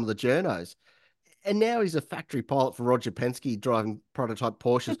car for some of the journos. And now he's a factory pilot for Roger Penske, driving prototype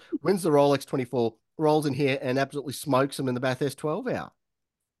Porsches, wins the Rolex 24, rolls in here and absolutely smokes him in the Bathurst 12 hour.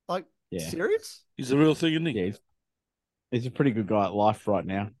 Like, serious? He's the real thing, isn't he? Yeah, he's a pretty good guy at life right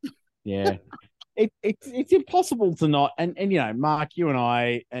now. Yeah. It's impossible to not, and Mark, you and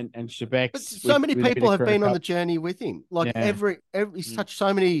I and Shebex. But so many people have been on the journey with him. Like he's touched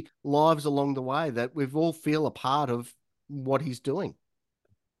so many lives along the way that we've all feel a part of what he's doing.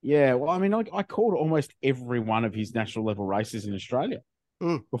 Yeah, well, I mean, I called almost every one of his national level races in Australia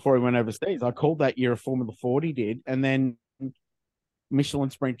before he went overseas. I called that year of Formula Ford he did, and then Michelin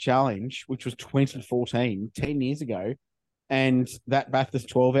Sprint Challenge, which was 2014, 10 years ago. and that Bathurst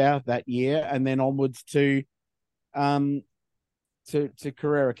 12 hour that year, and then onwards to Carrera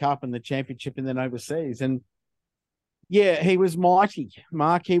Cup and the championship, and then overseas. And yeah, he was mighty,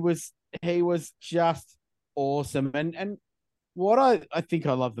 Mark. He was just awesome. And what I think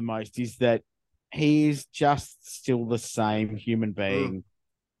I love the most is that he is just still the same human being,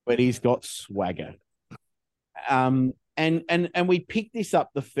 but he's got swagger. And we picked this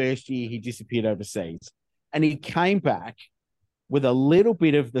up the first year he disappeared overseas, and he came back with a little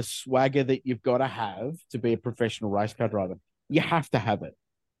bit of the swagger that you've got to have to be a professional race car driver. You have to have it.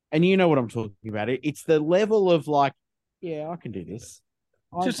 And you know what I'm talking about. It's the level of like, yeah, I can do this.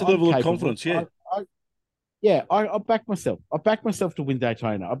 Just a level of confidence, yeah. I back myself. I back myself to win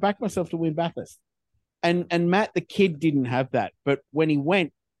Daytona. I back myself to win Bathurst. And Matt, the kid, didn't have that. But when he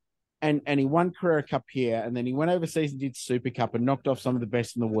went and he won Carrera Cup here, and then he went overseas and did Super Cup and knocked off some of the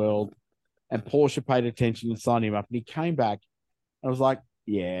best in the world, and Porsche paid attention and signed him up, and he came back, I was like,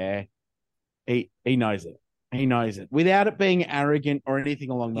 yeah, he knows it. He knows it without it being arrogant or anything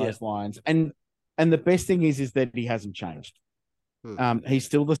along those lines. And the best thing is that he hasn't changed. He's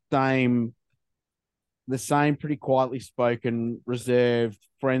still the same pretty quietly spoken, reserved,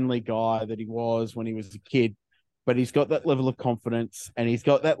 friendly guy that he was when he was a kid. But he's got that level of confidence, and he's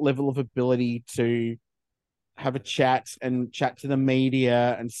got that level of ability to have a chat to the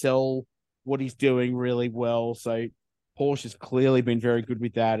media and sell what he's doing really well. So Porsche has clearly been very good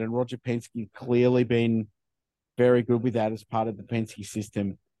with that, and Roger Penske clearly been very good with that as part of the Penske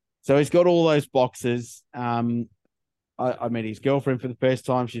system. So he's got all those boxes. I met his girlfriend for the first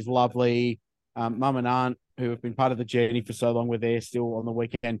time. She's lovely. Mum and aunt, who have been part of the journey for so long, were there still on the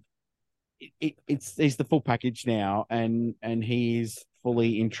weekend. He's the full package now, and he is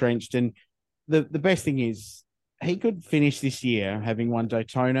fully entrenched. And the best thing is he could finish this year having won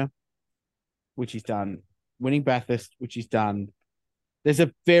Daytona, which he's done, winning Bathurst, which he's done. There's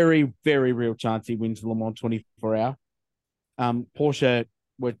a very, very real chance he wins the Le Mans 24 hour. Porsche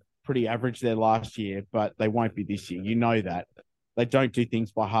were pretty average there last year, but they won't be this year. You know that. They don't do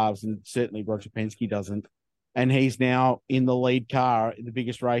things by halves, and certainly Roger Penske doesn't. And he's now in the lead car in the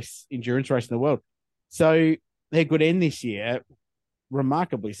biggest endurance race in the world. So they could end this year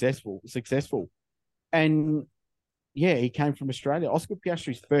remarkably successful. And yeah, he came from Australia. Oscar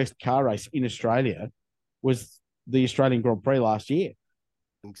Piastri's first car race in Australia was the Australian Grand Prix last year.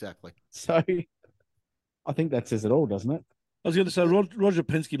 Exactly. So I think that says it all, doesn't it? I was going to say, Roger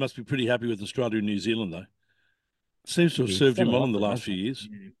Penske must be pretty happy with Australia and New Zealand, though. Seems to have served him well in the last few years.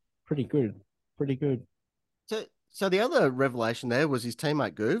 Pretty good. So the other revelation there was his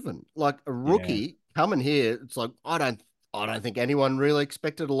teammate Guven. Like a rookie coming here, it's like I don't think anyone really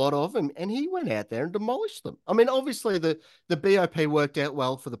expected a lot of him, and he went out there and demolished them. I mean, obviously the BOP worked out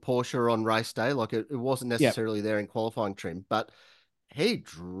well for the Porsche on race day. Like it wasn't necessarily there in qualifying trim, but he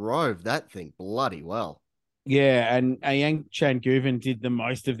drove that thing bloody well. Yeah, and Yang Chan Guven did the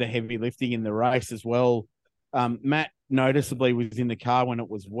most of the heavy lifting in the race as well. Matt noticeably was in the car when it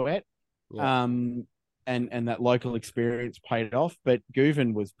was wet. Yeah. And that local experience paid off, but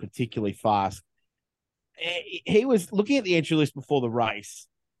Guven was particularly fast. He was looking at the entry list before the race.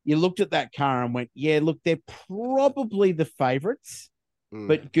 You looked at that car and went, yeah, look, they're probably the favourites,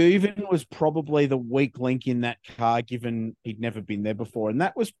 but Guven was probably the weak link in that car, given he'd never been there before. And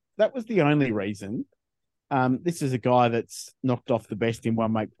that was the only reason. This is a guy that's knocked off the best in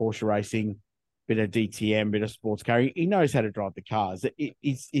one-make Porsche racing, bit of DTM, bit of sports car. He knows how to drive the cars.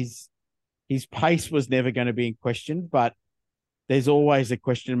 His pace was never going to be in question, but there's always a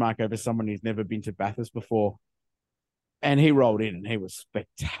question mark over someone who's never been to Bathurst before. And he rolled in, and he was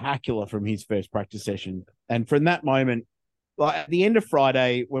spectacular from his first practice session. And from that moment, like at the end of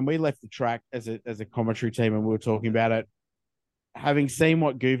Friday, when we left the track as a commentary team and we were talking about it, having seen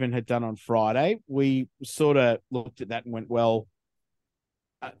what Guven had done on Friday, we sort of looked at that and went, well,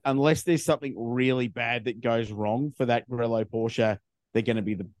 unless there's something really bad that goes wrong for that Grello Porsche, they're going to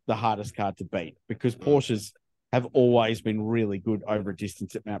be the hardest car to beat, because Porsches have always been really good over a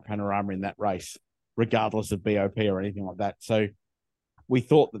distance at Mount Panorama in that race, regardless of BOP or anything like that. So we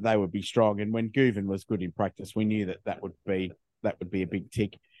thought that they would be strong. And when Guven was good in practice, we knew that would be a big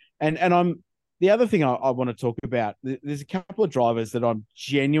tick. And the other thing I want to talk about, there's a couple of drivers that I'm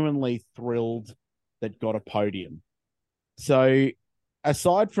genuinely thrilled that got a podium. So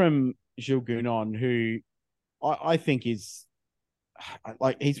aside from Gilles Gounon, who I think is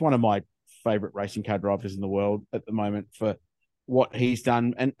like, he's one of my favorite racing car drivers in the world at the moment for what he's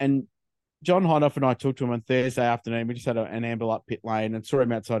done. And John Hindhoff and I talked to him on Thursday afternoon. We just had an amble up pit lane and saw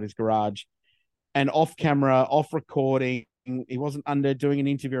him outside his garage, and off camera, off recording. He wasn't doing an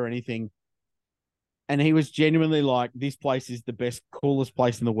interview or anything. And he was genuinely like, this place is the best, coolest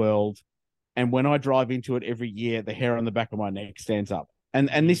place in the world. And when I drive into it every year, the hair on the back of my neck stands up.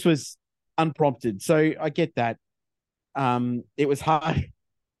 And this was unprompted. So I get that. It was hard.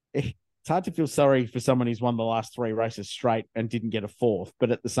 It's hard to feel sorry for someone who's won the last 3 races straight and didn't get a 4th.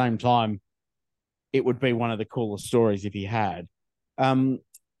 But at the same time, it would be one of the coolest stories if he had. Kelvin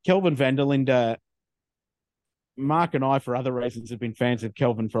van der Linde, Mark and I, for other reasons, have been fans of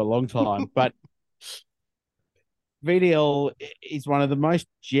Kelvin for a long time. But VDL is one of the most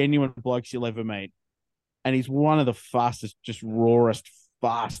genuine blokes you'll ever meet. And he's one of the fastest, just rawest,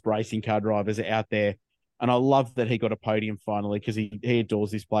 fast racing car drivers out there. And I love that he got a podium finally because he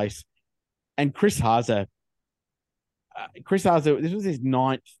adores this place. And Chris Haase, this was his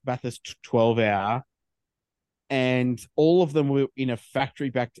 9th Bathurst 12 hour. And all of them were in a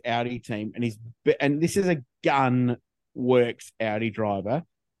factory-backed Audi team. And this is a gun works Audi driver.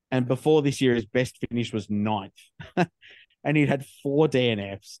 And before this year, his best finish was 9th. And he'd had 4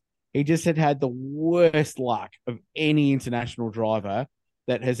 DNFs. He just had the worst luck of any international driver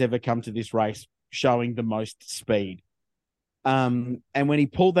that has ever come to this race, showing the most speed. And when he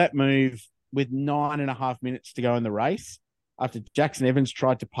pulled that move with 9.5 minutes to go in the race, after Jaxon Evans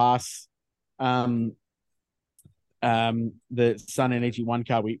tried to pass the Sun Energy 1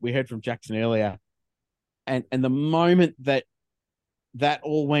 car, we heard from Jaxon earlier. And the moment that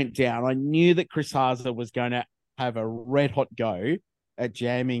all went down, I knew that Chris Haase was going to have a red-hot go at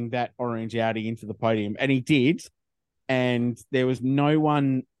jamming that orange Audi into the podium. And he did. And there was no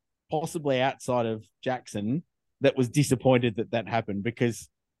one, possibly outside of Jaxon, that was disappointed that happened, because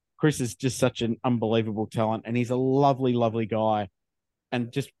Chris is just such an unbelievable talent. And he's a lovely, lovely guy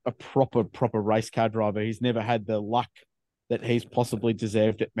and just a proper race car driver. He's never had the luck that he's possibly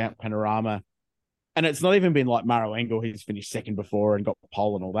deserved at Mount Panorama. And it's not even been like Maro Engel, who's finished second before and got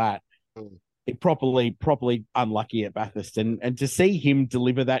pole and all that. It properly unlucky at Bathurst. And to see him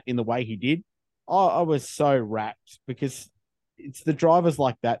deliver that in the way he did, I was so rapt, because it's the drivers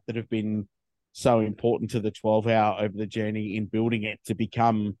like that have been so important to the 12 hour over the journey in building it to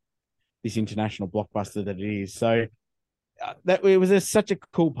become this international blockbuster that it is. So that it was such a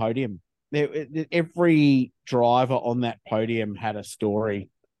cool podium. Every driver on that podium had a story.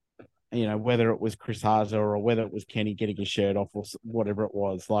 You know, whether it was Chris Haase or whether it was Kenny getting his shirt off or whatever it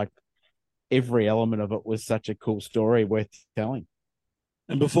was, like every element of it was such a cool story worth telling.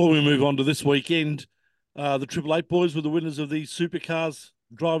 And before we move on to this weekend, the Triple Eight boys were the winners of the Supercars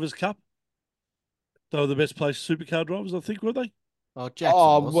Drivers' Cup. They were the best placed supercar drivers, I think, were they? Oh,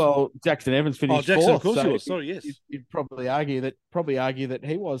 Jaxon was. Well, Jaxon Evans finished Jaxon, fourth. Of course so he was. Sorry, yes. You'd probably argue that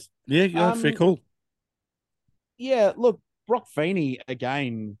he was. Yeah, fair call. Yeah, look, Brock Feeney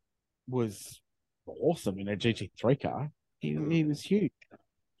again was awesome in a GT3 car. He was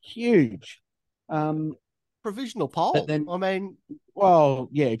huge. Provisional pole. Then, I mean, well,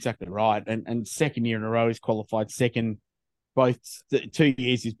 yeah, exactly right. And second year in a row, he's qualified second. Both 2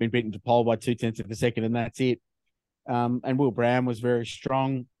 years he's been beaten to pole by 0.2 of a second, and that's it. And Will Brown was very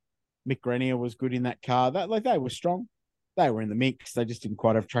strong. Mick Grenier was good in that car. They were strong. They were in the mix. They just didn't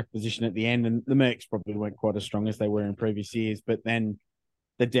quite have track position at the end, and the Mercs probably weren't quite as strong as they were in previous years. But then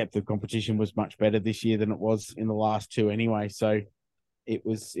the depth of competition was much better this year than it was in the last 2 anyway. So it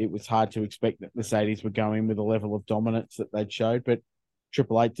was hard to expect that Mercedes would go in with a level of dominance that they'd showed. But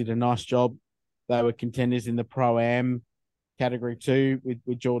Triple Eight did a nice job. They were contenders in the Pro-Am category 2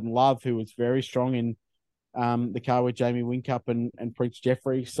 with Jordan Love, who was very strong in the car with Jamie Whincup and Preach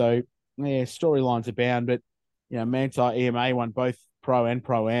Jeffrey. So yeah, storylines abound. But you know, Manti EMA won both Pro and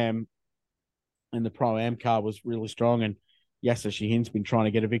Pro-Am, and the Pro-Am car was really strong. And Yasser Shahin's been trying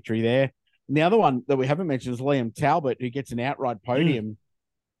to get a victory there. And the other one that we haven't mentioned is Liam Talbot, who gets an outright podium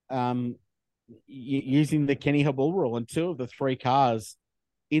using the Kenny Habul rule. And 2 of the 3 cars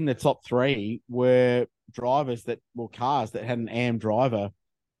in the top 3 were cars that had an AM driver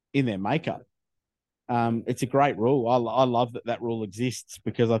in their makeup. It's a great rule. I love that rule exists,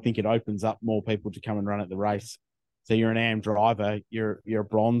 because I think it opens up more people to come and run at the race. So you're an AM driver, you're a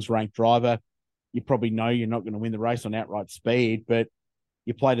bronze ranked driver. You probably know you're not going to win the race on outright speed, but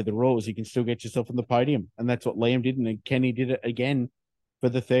you play to the rules, you can still get yourself on the podium. And that's what Liam did. And Kenny did it again for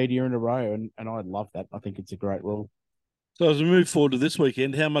the 3rd year in a row. And I love that. I think it's a great rule. So as we move forward to this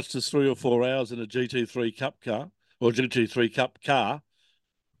weekend, how much does 3 or 4 hours in a GT3 Cup car, or GT3 Cup car?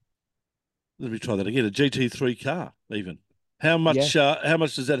 Let me try that again. A GT3 car, even. How much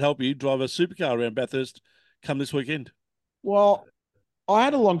does that help you drive a supercar around Bathurst come this weekend? Well, I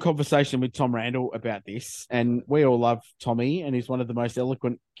had a long conversation with Tom Randall about this, and we all love Tommy, and he's one of the most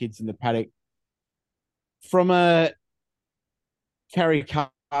eloquent kids in the paddock. From a carry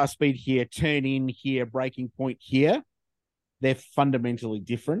car speed here, turn in here, breaking point here, they're fundamentally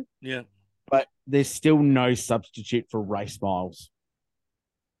different. Yeah. But there's still no substitute for race miles,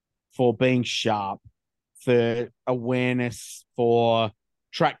 for being sharp, for awareness, for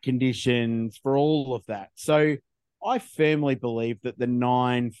track conditions, for all of that. So I firmly believe that the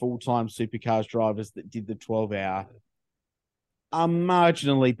 9 full-time supercars drivers that did the 12-hour are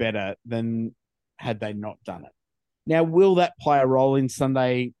marginally better than had they not done it. Now, will that play a role in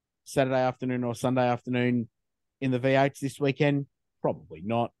Saturday afternoon or Sunday afternoon in the V8s this weekend? Probably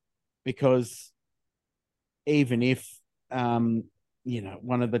not, because even if one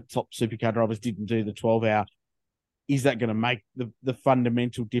of the top supercar drivers didn't do the 12-hour, is that going to make the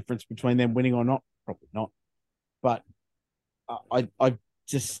fundamental difference between them winning or not? Probably not. But I'm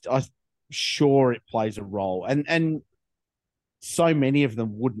sure it plays a role, and so many of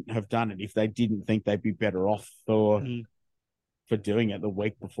them wouldn't have done it if they didn't think they'd be better off for doing it the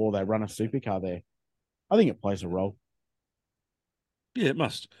week before they run a supercar there. I think it plays a role. Yeah, it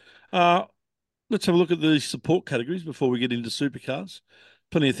must. Let's have a look at the support categories before we get into supercars.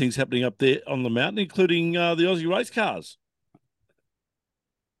 Plenty of things happening up there on the mountain, including the Aussie race cars.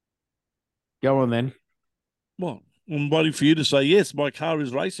 Go on then. Well, I'm waiting for you to say, yes, my car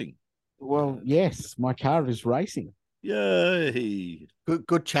is racing. Well, yes, my car is racing. Yay.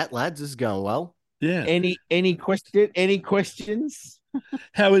 Good chat, lads. This is going well. Yeah. Any questions?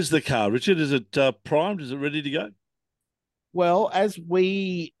 How is the car, Richard? Is it primed? Is it ready to go? Well, as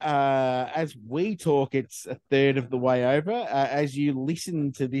we talk, it's a third of the way over. As you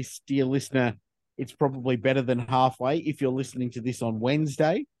listen to this, dear listener, it's probably better than halfway if you're listening to this on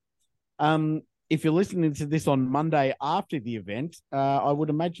Wednesday. If you're listening to this on Monday after the event, I would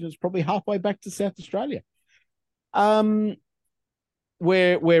imagine it's probably halfway back to South Australia.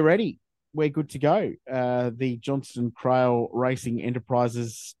 We're ready. We're good to go. The Johnston Crail Racing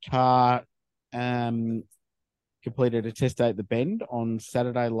Enterprises car completed a test day at the Bend on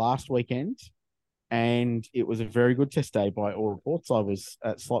Saturday last weekend, and it was a very good test day by all reports. I was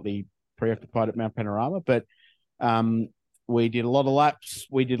slightly preoccupied at Mount Panorama, but we did a lot of laps.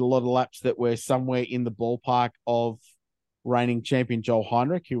 We did a lot of laps that were somewhere in the ballpark of reigning champion Joel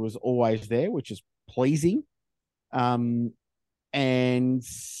Heinrich, who was always there, which is pleasing. And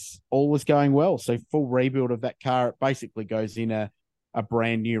all was going well. So full rebuild of that car. It basically goes in a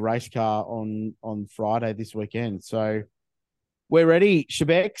brand new race car on Friday this weekend. So we're ready,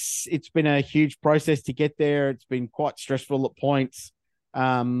 Shebex. It's been a huge process to get there. It's been quite stressful at points.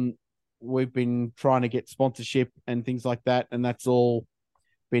 We've been trying to get sponsorship and things like that, and that's all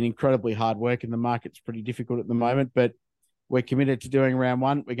been incredibly hard work, and the market's pretty difficult at the moment, but we're committed to doing round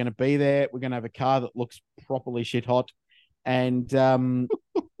one. We're going to be there. We're going to have a car that looks properly shit hot, and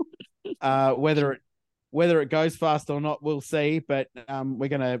whether it goes fast or not, we'll see, but we're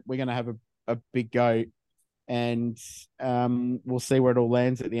gonna have a big go, and we'll see where it all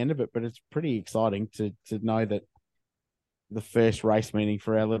lands at the end of it. But it's pretty exciting to know that the first race meeting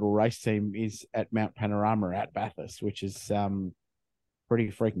for our little race team is at Mount Panorama at Bathurst, which is pretty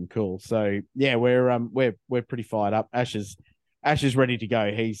freaking cool. So yeah, we're pretty fired up. Ash is ready to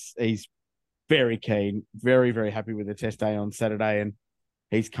go. He's very keen, very, very happy with the test day on Saturday, and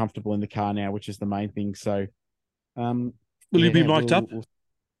he's comfortable in the car now, which is the main thing. So will you be mic'd up?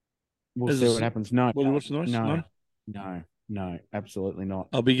 We'll see what happens. No. Will you watch the noise? No, absolutely not.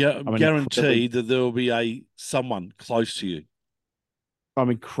 I'll be guaranteed that there will be someone close to you. I'm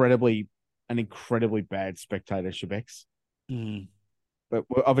an incredibly bad spectator, Shebex. But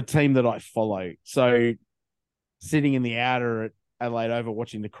of a team that I follow. So sitting in the outer at Adelaide Oval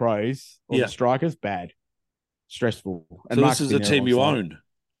watching the Crows or the Strikers, bad, stressful. And so Mark's this is a team you own.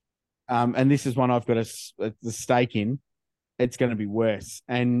 And this is one I've got the stake in. It's going to be worse.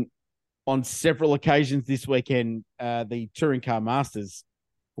 And on several occasions this weekend, the Touring Car Masters,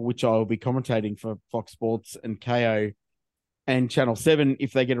 for which I will be commentating for Fox Sports and KO and Channel 7,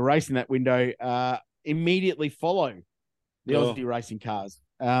 if they get a race in that window, immediately follow the Aussie racing cars.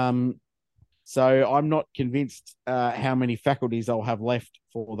 So I'm not convinced how many faculties I'll have left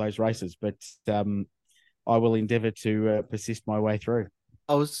for those races, but I will endeavour to persist my way through.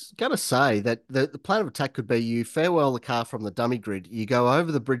 I was going to say that the plan of attack could be you farewell the car from the dummy grid, you go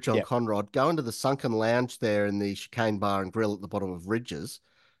over the bridge on Conrod, go into the sunken lounge there in the chicane bar and grill at the bottom of Ridges,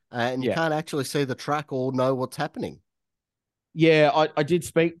 and you can't actually see the track or know what's happening. Yeah, I did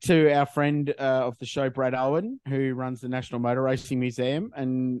speak to our friend of the show, Brad Owen, who runs the National Motor Racing Museum,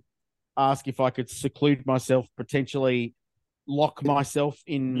 and ask if I could seclude myself, potentially lock myself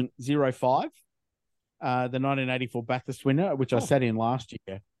in 05, the 1984 Bathurst winner, which I sat in last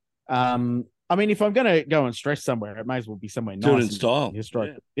year. I mean, if I'm going to go and stress somewhere, it may as well be somewhere Do it nice in and style.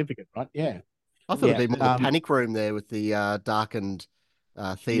 historically significant, right? Yeah. I thought Yeah. it'd be more the panic room there with the darkened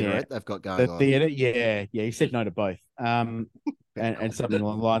theatre they've got The going on. theatre. Yeah. Yeah. He said no to both. And something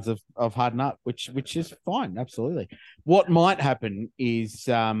along the lines of harden up, which is fine. Absolutely. What might happen is,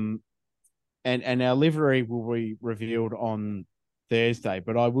 and our livery will be revealed on Thursday,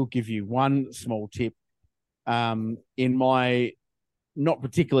 but I will give you one small tip. In my not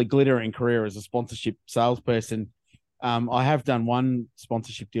particularly glittering career as a sponsorship salesperson, I have done one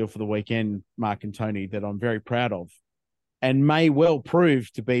sponsorship deal for the weekend, Mark and Tony, that I'm very proud of, and may well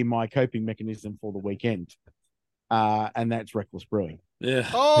prove to be my coping mechanism for the weekend. And that's Reckless Brewing. Yeah.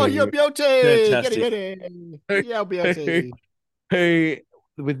 Oh, you're beauty! Fantastic. Get it. Yeah, beauty. Who,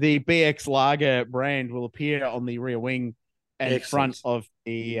 with the BX Lager brand, will appear on the rear wing and Excellent. front of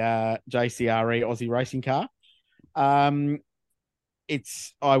the JCRE Aussie racing car.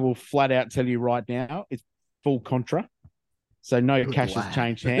 I will flat out tell you right now, it's full contra. So no Good cash has lad.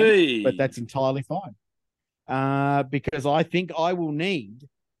 changed hands, Hey. but that's entirely fine. Because I think I will need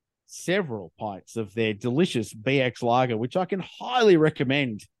several pints of their delicious BX lager, which I can highly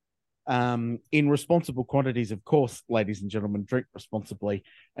recommend in responsible quantities. Of course, ladies and gentlemen, drink responsibly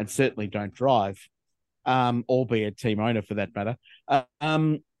and certainly don't drive, or be a team owner for that matter.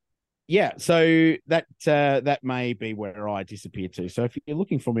 Yeah, so that may be where I disappear to. So if you're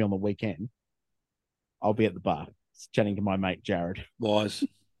looking for me on the weekend, I'll be at the bar chatting to my mate Jared. Wise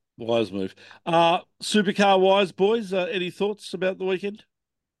move. Supercar wise, boys, any thoughts about the weekend?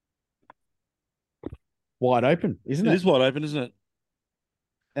 Wide open, isn't it? It is wide open, isn't it?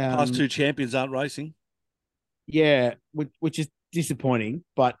 Past two Um, champions aren't racing. yeah, which is disappointing,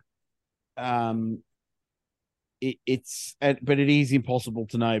 but but it is impossible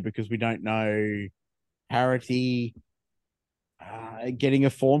to know because we don't know parity. Getting a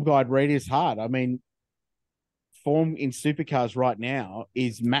form guide read is hard. I mean, form in supercars right now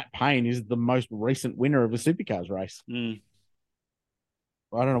is Matt Payne is the most recent winner of a supercars race. Mm.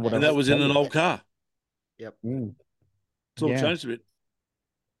 I don't know what And else that was to in tell an you. old car. Yep. It's all Yeah. changed a bit.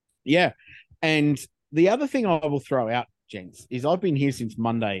 Yeah. And the other thing I will throw out, gents, is I've been here since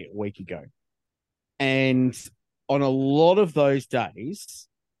Monday a week ago. And on a lot of those days,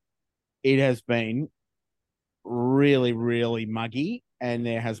 it has been really, really muggy, and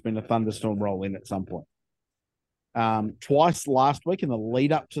there has been a thunderstorm roll in at some point. Twice last week in the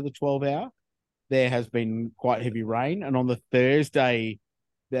lead up to the 12-hour, there has been quite heavy rain. And on the Thursday,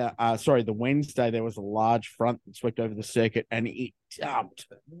 the Wednesday, there was a large front that swept over the circuit and it dumped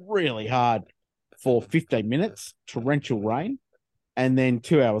really hard for 15 minutes, torrential rain. And then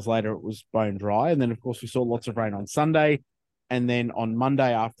 2 hours later, it was bone dry. And then, of course, we saw lots of rain on Sunday. And then on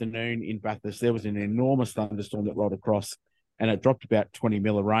Monday afternoon in Bathurst, there was an enormous thunderstorm that rolled across and it dropped about 20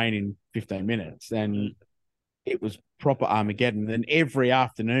 mil of rain in 15 minutes. And it was proper Armageddon. Then every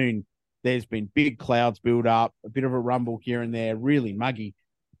afternoon, there's been big clouds build up, a bit of a rumble here and there, really muggy.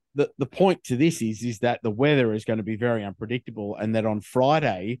 The point to this is that the weather is going to be very unpredictable and that on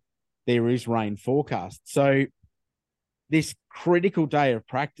Friday, there is rain forecast. So this critical day of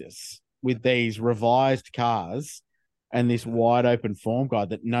practice with these revised cars and this wide open form guide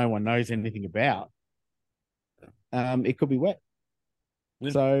that no one knows anything about, it could be wet.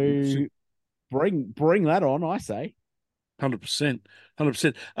 Yeah. So bring that on, I say. 100%.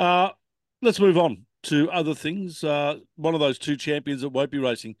 100%. Let's move on to other things. One of those two champions that won't be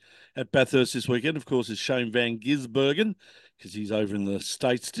racing at Bathurst this weekend, of course, is Shane Van Gisbergen, because he's over in the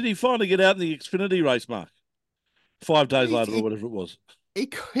States. Did he finally get out in the Xfinity race, Mark? 5 days later or whatever it was. He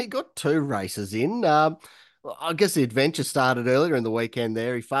got 2 races in. I guess the adventure started earlier in the weekend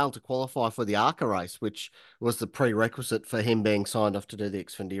there. He failed to qualify for the ARCA race, which was the prerequisite for him being signed off to do the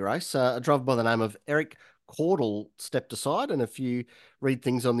Xfinity race. A driver by the name of Eric Cordell stepped aside, and if you read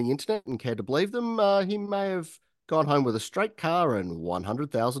things on the internet and care to believe them, he may have gone home with a straight car and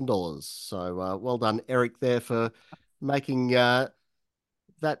 $100,000. So well done, Eric, there for making that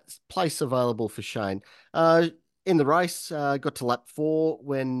place available for Shane. In the race, got to lap 4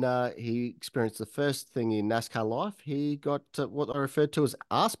 when he experienced the first thing in NASCAR life. He got what I referred to as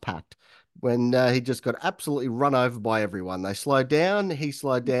arse packed when he just got absolutely run over by everyone. They slowed down, he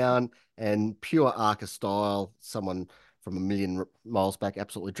slowed down, and pure ARCA style, someone from a million miles back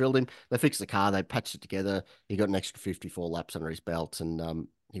absolutely drilled him. They fixed the car, they patched it together. He got an extra 54 laps under his belt, and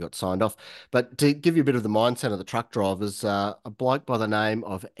he got signed off. But to give you a bit of the mindset of the truck drivers, a bloke by the name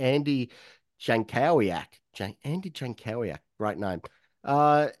of Andy Jankowiak. Andy Jankowiak, great name.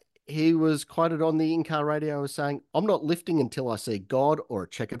 He was quoted on the in-car radio as saying, "I'm not lifting until I see God or a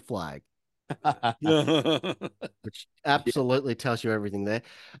checkered flag," which absolutely tells you everything there.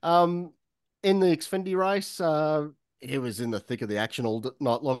 in the Xfinity race, he was in the thick of the action all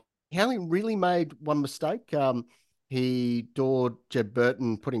night long. He only really made one mistake. He doored Jeb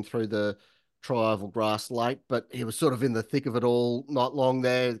Burton, putting through the tri-oval grass late, but he was sort of in the thick of it all night long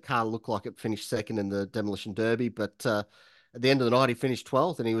there. The car looked like it finished second in the Demolition Derby, but at the end of the night, he finished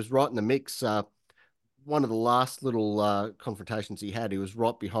 12th, and he was right in the mix. One of the last little confrontations he had, he was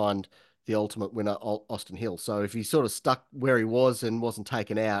right behind the ultimate winner, Austin Hill. So if he sort of stuck where he was and wasn't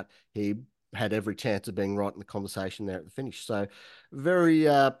taken out, he had every chance of being right in the conversation there at the finish. So very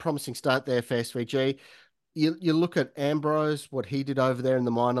promising start there for SVG. You look at Ambrose, what he did over there in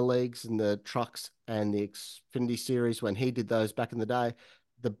the minor leagues and the trucks and the Xfinity series when he did those back in the day.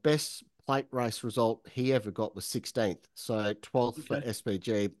 The best plate race result he ever got was 16th. So 12th for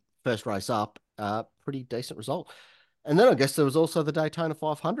SVG, first race up, pretty decent result. And then I guess there was also the Daytona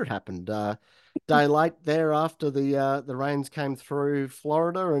 500 happened. Day late there after the rains came through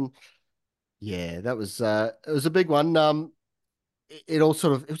Florida, and yeah, that was it was a big one. It all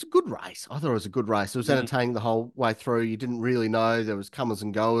sort of, it was a good race. I thought it was a good race. It was entertaining the whole way through. You didn't really know. There was comers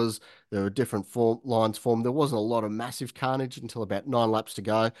and goers. There were different lines formed. There wasn't a lot of massive carnage until about 9 laps to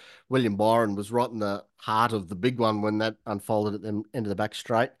go. William Byron was right in the heart of the big one when that unfolded at the end of the back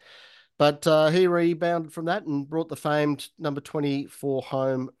straight. But he rebounded from that and brought the famed number 24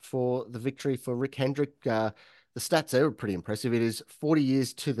 home for the victory for Rick Hendrick. The stats there were pretty impressive. It is 40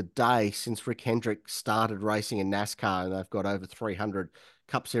 years to the day since Rick Hendrick started racing in NASCAR, and they've got over 300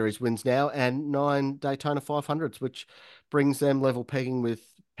 Cup Series wins now and 9 Daytona 500s, which brings them level pegging with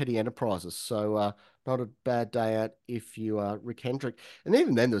Petty Enterprises. So not a bad day out if you are Rick Hendrick. And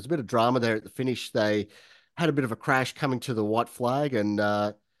even then, there was a bit of drama there at the finish. They had a bit of a crash coming to the white flag, and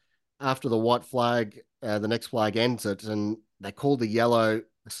after the white flag, the next flag ends it, and they called the yellow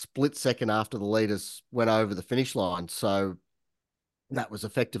a split second after the leaders went over the finish line. So that was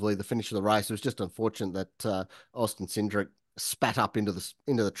effectively the finish of the race. It was just unfortunate that Austin Cindric spat up into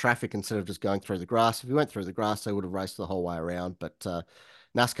the traffic instead of just going through the grass. If he went through the grass, they would have raced the whole way around. But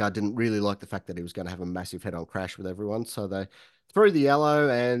NASCAR didn't really like the fact that he was going to have a massive head-on crash with everyone. So they threw the yellow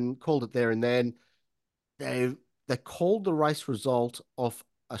and called it there and then. They called the race result off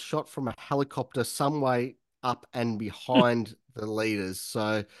a shot from a helicopter some way up and behind the leaders.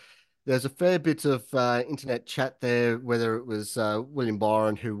 So there's a fair bit of internet chat there, whether it was William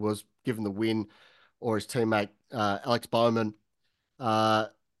Byron, who was given the win, or his teammate Alex Bowman,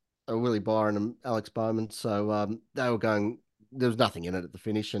 Willie Byron and Alex Bowman. So they were going, there was nothing in it at the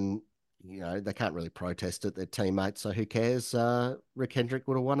finish, and they can't really protest it. They're teammates, so who cares? Rick Hendrick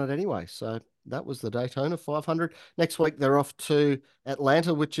would have won it anyway. So that was the Daytona 500. Next week, they're off to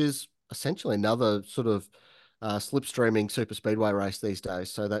Atlanta, which is essentially another sort of slipstreaming super speedway race these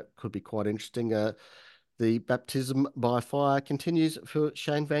days. So that could be quite interesting. The baptism by fire continues for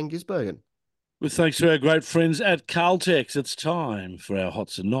Shane Van Gisbergen. With thanks to our great friends at Caltex, it's time for our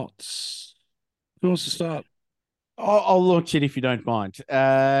Hots and Knots. Who wants to start? I'll launch it if you don't mind.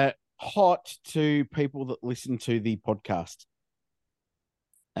 Hot to people that listen to the podcast.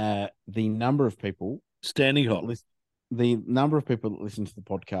 The number of people standing hot. The number of people that listen to the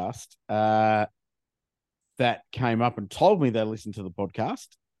podcast that came up and told me they listened to the podcast,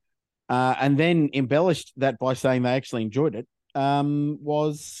 and then embellished that by saying they actually enjoyed it,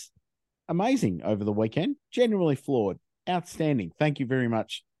 was amazing over the weekend. Genuinely floored, outstanding. Thank you very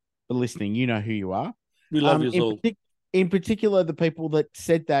much for listening. You know who you are. We love you all. In particular, the people that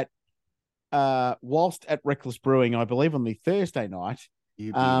said that whilst at Reckless Brewing, I believe on the Thursday night,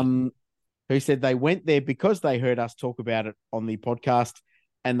 who said they went there because they heard us talk about it on the podcast,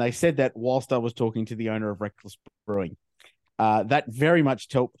 and they said that whilst I was talking to the owner of Reckless Brewing. That very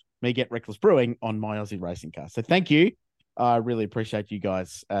much helped me get Reckless Brewing on my Aussie racing car. So thank you. I really appreciate you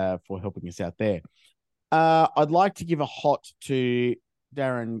guys for helping us out there. I'd like to give a hot to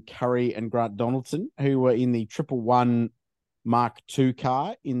Darren Curry and Grant Donaldson, who were in the 111 Mark II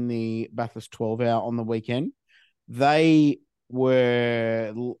car in the Bathurst 12-hour on the weekend. They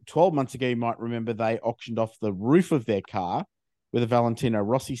were 12 months ago, you might remember, they auctioned off the roof of their car with a Valentino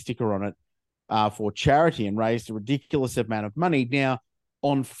Rossi sticker on it for charity and raised a ridiculous amount of money. Now,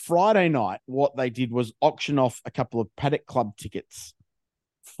 on Friday night, what they did was auction off a couple of Paddock Club tickets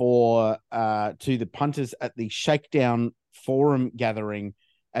for to the punters at the Shakedown Forum gathering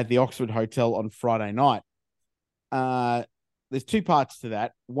at the Oxford Hotel on Friday night. There's two parts to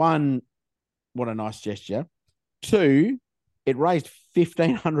that. One, what a nice gesture. Two, it raised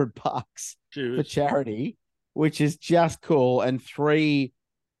 $1,500 for charity, which is just cool. And three,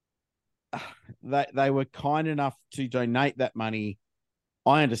 they were kind enough to donate that money,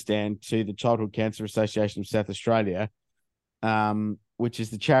 I understand, to the Childhood Cancer Association of South Australia, which is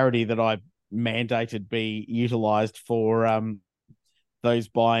the charity that I mandated be utilised for those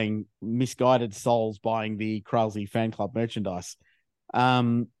misguided souls buying the Kralsey fan club merchandise.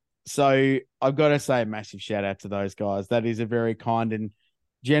 So I've got to say a massive shout out to those guys. That is a very kind and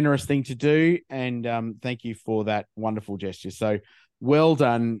generous thing to do. And thank you for that wonderful gesture. So well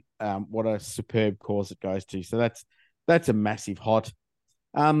done. What a superb cause it goes to. So that's a massive hot.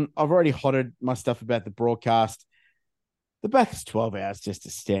 I've already hotted my stuff about the broadcast. The Bathurst 12 Hours just a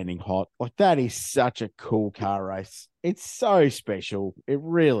standing hot. Like, that is such a cool car race. It's so special. It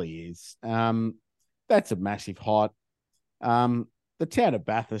really is. That's a massive hot. The town of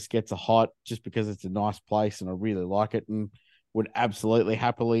Bathurst gets a hot just because it's a nice place and I really like it and would absolutely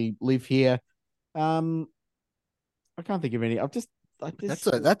happily live here. I can't think of any.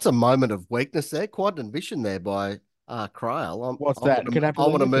 That's a moment of weakness there. Quite an admission there by Cryle. What's that? I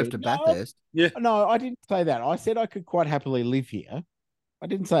want to move to Bathurst. Yeah. No, I didn't say that. I said I could quite happily live here. I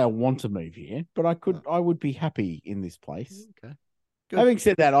didn't say I want to move here, but I would be happy in this place. Okay. Good. Having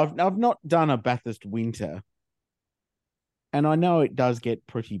said that, I've not done a Bathurst winter, and I know it does get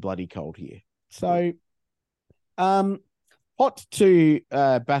pretty bloody cold here. So, hot to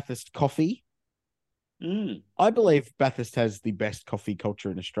Bathurst coffee. I believe Bathurst has the best coffee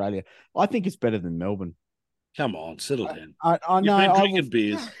culture in Australia. I think it's better than Melbourne. Come on, settle down. I know. You've been drinking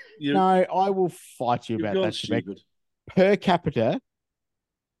beers. No, I will fight you about that. Stupid. Per capita,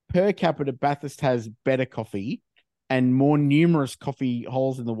 Bathurst has better coffee and more numerous coffee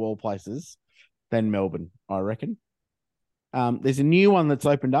holes in the wall places than Melbourne, I reckon. There's a new one that's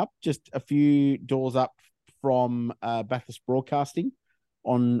opened up just a few doors up from Bathurst Broadcasting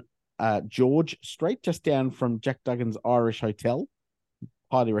on George Street, just down from Jack Duggan's Irish Hotel.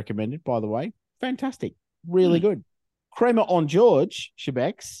 Highly recommended, by the way. Fantastic. Really good. Crema on George,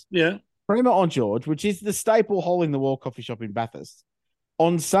 Shebex. Yeah. Crema on George, which is the staple hole in the wall coffee shop in Bathurst,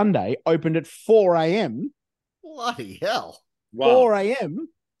 on Sunday opened at 4 a.m. Bloody hell. Wow. 4 a.m.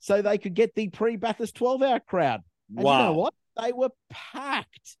 so they could get the pre-Bathurst 12-hour crowd. And you know what? They were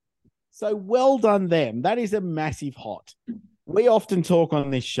packed. So well done them. That is a massive hot. We often talk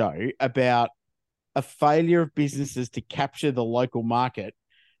on this show about a failure of businesses to capture the local market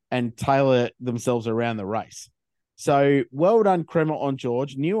and tailor themselves around the race. So well done, Crema on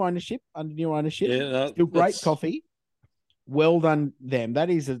George. Under new ownership. Yeah, still great coffee. Well done them. That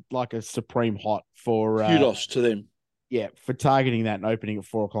is like a supreme hot for kudos to them. Yeah, for targeting that and opening at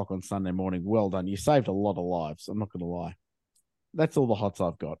 4 o'clock on Sunday morning. Well done. You saved a lot of lives. I'm not going to lie. That's all the hots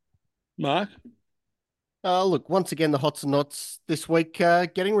I've got. Mark? Look, once again, the hots and knots this week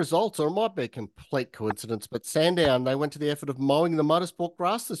getting results, or it might be a complete coincidence, but Sandown, they went to the effort of mowing the motorsport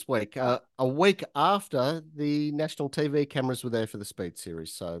grass this week, a week after the national TV cameras were there for the Speed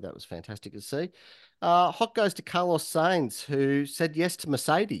Series. So that was fantastic to see. Hot goes to Carlos Sainz, who said yes to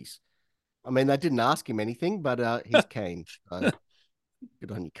Mercedes. I mean, they didn't ask him anything, but he's keen. So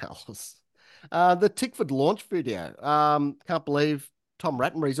good on you, Carlos. The Tickford launch video. Can't believe Tom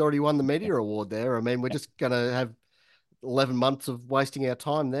Rattenbury's already won the Media Award there. I mean, we're just going to have 11 months of wasting our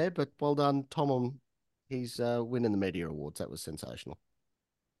time there, but well done, Tom, on his winning the Media Awards. That was sensational.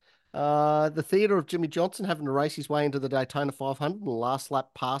 The theatre of Jimmy Johnson having to race his way into the Daytona 500 and the last lap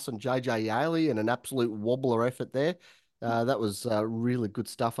pass on JJ Yaley and an absolute wobbler effort there. That was really good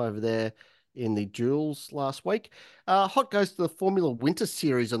stuff over there in the duels last week. Hot goes to the Formula Winter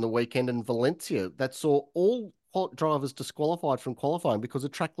Series on the weekend in Valencia that saw all hot drivers disqualified from qualifying because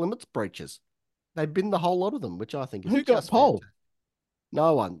of track limits breaches. They binned the whole lot of them, which I think is who got pole?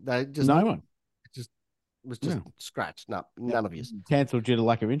 No one. They just no one. It was just scratched. No, none of you. Cancelled due to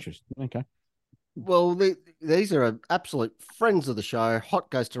lack of interest. Okay. Well, these are absolute friends of the show.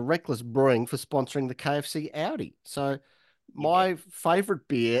 Hot goes to Reckless Brewing for sponsoring the KFC Audi. So my favourite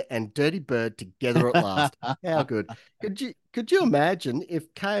beer and Dirty Bird together at last. How good. Could you imagine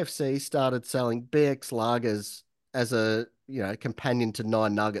if KFC started selling BX lagers as a companion to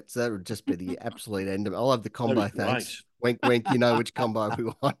 9 Nuggets? That would just be the absolute end of it. I'll have the combo, thanks. Wink, wink, you know which combo we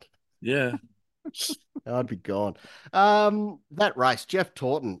want. Yeah. I'd be gone. That race, Jeff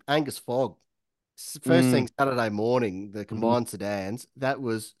Taunton, Angus Fogg. First thing Saturday morning, the combined sedans, that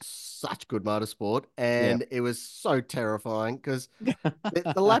was such good motorsport. And it was so terrifying because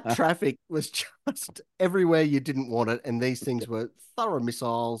the lap traffic was just everywhere you didn't want it. And these things were thorough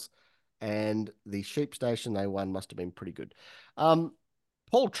missiles. And the sheep station they won must have been pretty good.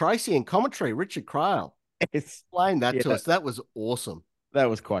 Paul Tracy in commentary, Richard Crale. Explain that to us. That was awesome. That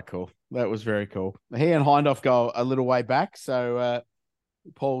was quite cool. That was very cool. He and Hindhoff go a little way back. So,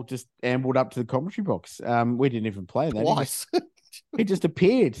 Paul just ambled up to the commentary box. We didn't even play that. Twice. He just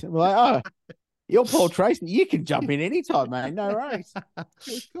appeared. We're like, You're Paul Tracy. You can jump in anytime, mate. No worries.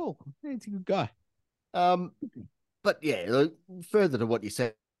 It's cool. He's a good guy. But yeah, look, further to what you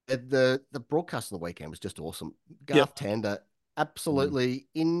said, the broadcast on the weekend was just awesome. Garth Tander, absolutely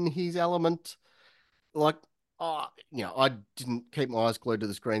in his element. Like, I didn't keep my eyes glued to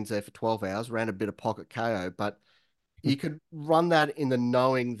the screens there for 12 hours, ran a bit of pocket KO, but you could run that in the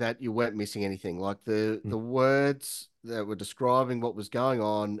knowing that you weren't missing anything. Like the words that were describing what was going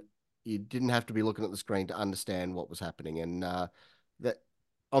on, you didn't have to be looking at the screen to understand what was happening. And that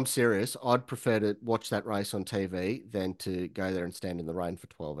I'm serious. I'd prefer to watch that race on TV than to go there and stand in the rain for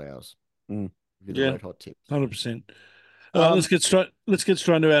 12 hours. Yeah, red hot tip. 100%. Let's get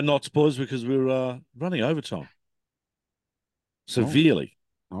straight into our knots, boys, because we're running overtime severely.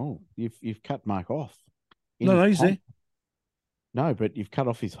 You've cut Mark off. No, he's there. No, but you've cut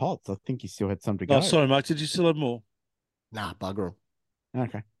off his hots. I think you still had some to go. Oh, sorry, Mark. Did you still have more? Nah, bugger him.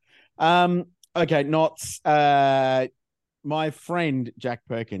 Okay. Okay, knots. My friend Jack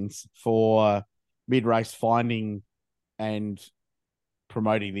Perkins, for mid-race finding and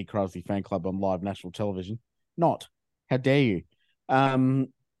promoting the Crosby fan club on live national television. Not. How dare you?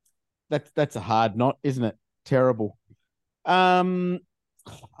 That's a hard knot, isn't it? Terrible. I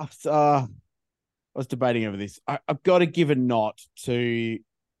was debating over this. I've got to give a knot to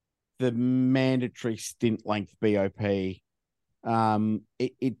the mandatory stint length BOP.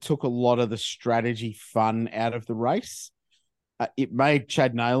 It took a lot of the strategy fun out of the race. It made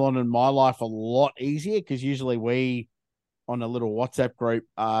Chad Nailon and my life a lot easier because usually we, on a little WhatsApp group,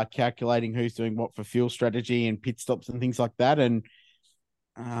 are calculating who's doing what for fuel strategy and pit stops and things like that. And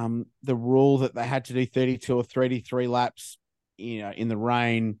the rule that they had to do 32 or 33 laps, in the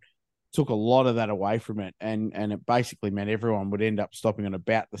rain, took a lot of that away from it. And it basically meant everyone would end up stopping on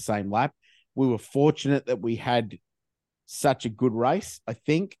about the same lap. We were fortunate that we had such a good race, I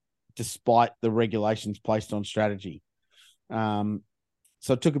think, despite the regulations placed on strategy. So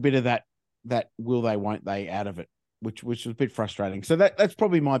it took a bit of that will they, won't they out of it, which was a bit frustrating. So that's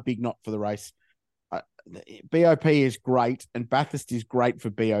probably my big knot for the race. BOP is great, and Bathurst is great for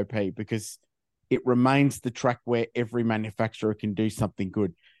BOP because it remains the track where every manufacturer can do something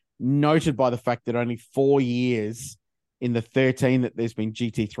good. Noted by the fact that only 4 years in the 13 that there's been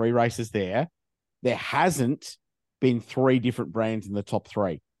GT3 races there hasn't been 3 different brands in the top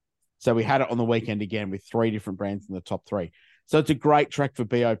 3. So we had it on the weekend again with 3 different brands in the top 3. So it's a great track for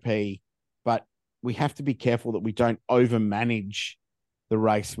BOP, but we have to be careful that we don't overmanage the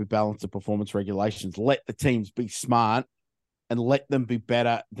race with balance of performance regulations. Let the teams be smart and let them be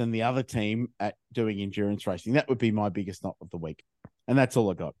better than the other team at doing endurance racing. That would be my biggest knot of the week. And that's all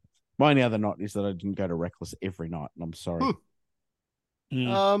I got. My only other knot is that I didn't go to Reckless every night, and I'm sorry.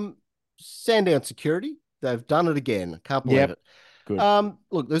 Sandown Security, they've done it again. Can't believe it. Good.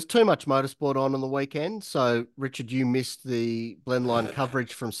 Look, there's too much motorsport on the weekend. So, Richard, you missed the Blendline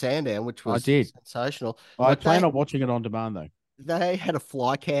coverage from Sandown, which was sensational. I plan on watching it on demand, though. They had a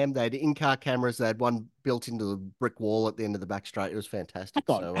fly cam. They had in-car cameras. They had one built into the brick wall at the end of the back straight. It was fantastic.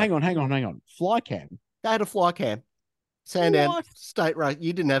 Hang on. Fly cam? They had a fly cam. Sandown State Race.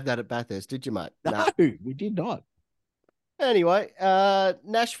 You didn't have that at Bathurst, did you, mate? No, we did not. Anyway,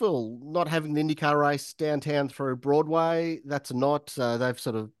 Nashville not having the IndyCar race downtown through Broadway. That's a knot. They've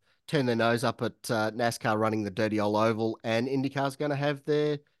sort of turned their nose up at NASCAR running the dirty old oval, and IndyCar's going to have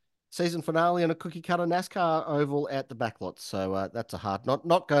their season finale on a cookie cutter NASCAR oval at the backlot. So that's a hard knot.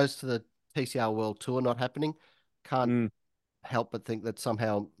 Knot goes to the TCR World Tour not happening. Can't help but think that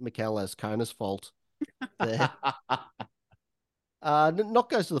somehow Mikel Azcona's fault there. Not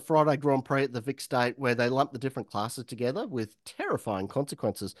goes to the Friday Grand Prix at the Vic State, where they lump the different classes together with terrifying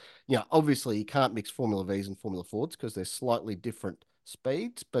consequences. Obviously you can't mix Formula Vs and Formula Fords because they're slightly different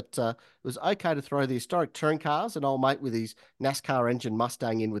speeds, but it was okay to throw the historic touring cars and old mate with his NASCAR engine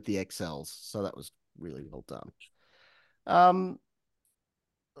Mustang in with the XLs. So that was really well done.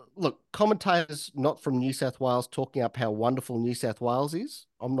 Look, commentators not from New South Wales talking up how wonderful New South Wales is.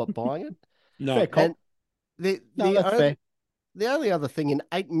 I'm not buying it. No, that's fair. The only other thing in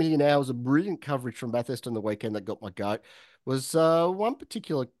 8 million hours of brilliant coverage from Bathurst on the weekend that got my goat was one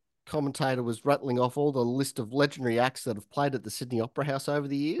particular commentator was rattling off all the list of legendary acts that have played at the Sydney Opera House over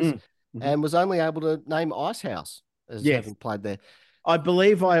the years and was only able to name Icehouse as having played there. I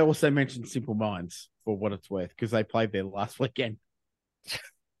believe I also mentioned Simple Minds for what it's worth because they played there last weekend.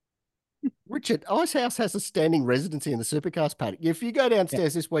 Richard, Icehouse has a standing residency in the Supercars paddock. If you go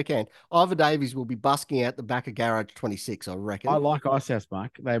downstairs this weekend, Ivor Davies will be busking out the back of Garage 26, I reckon. I like Icehouse,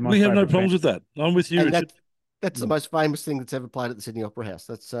 Mark. We have no problems with that. I'm with you, Richard. That's the most famous thing that's ever played at the Sydney Opera House.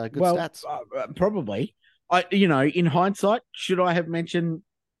 That's good stats. Probably. In hindsight, should I have mentioned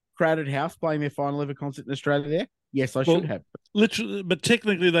crowded house playing their final ever concert in Australia there? Yes, I should have. Literally, but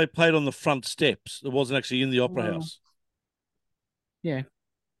technically they played on the front steps. It wasn't actually in the Opera House. Yeah.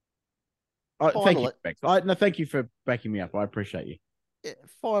 Thank you, Bex. Thank you for backing me up. I appreciate you. Yeah,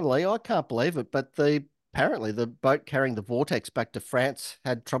 finally, I can't believe it, but apparently the boat carrying the Vortex back to France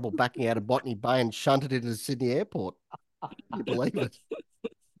had trouble backing out of Botany Bay and shunted into Sydney Airport. Can you believe it?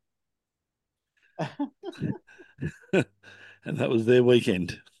 And that was their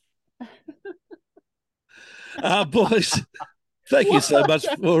weekend. Boys, thank you so much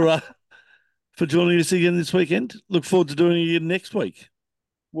for joining us again this weekend. Look forward to doing it again next week.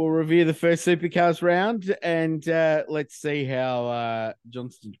 We'll review the first Supercars round and let's see how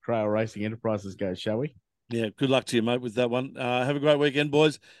Johnston Crail Racing Enterprises goes, shall we? Yeah, good luck to you, mate, with that one. Have a great weekend,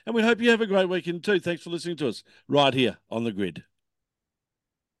 boys. And we hope you have a great weekend too. Thanks for listening to us right here on The Grid.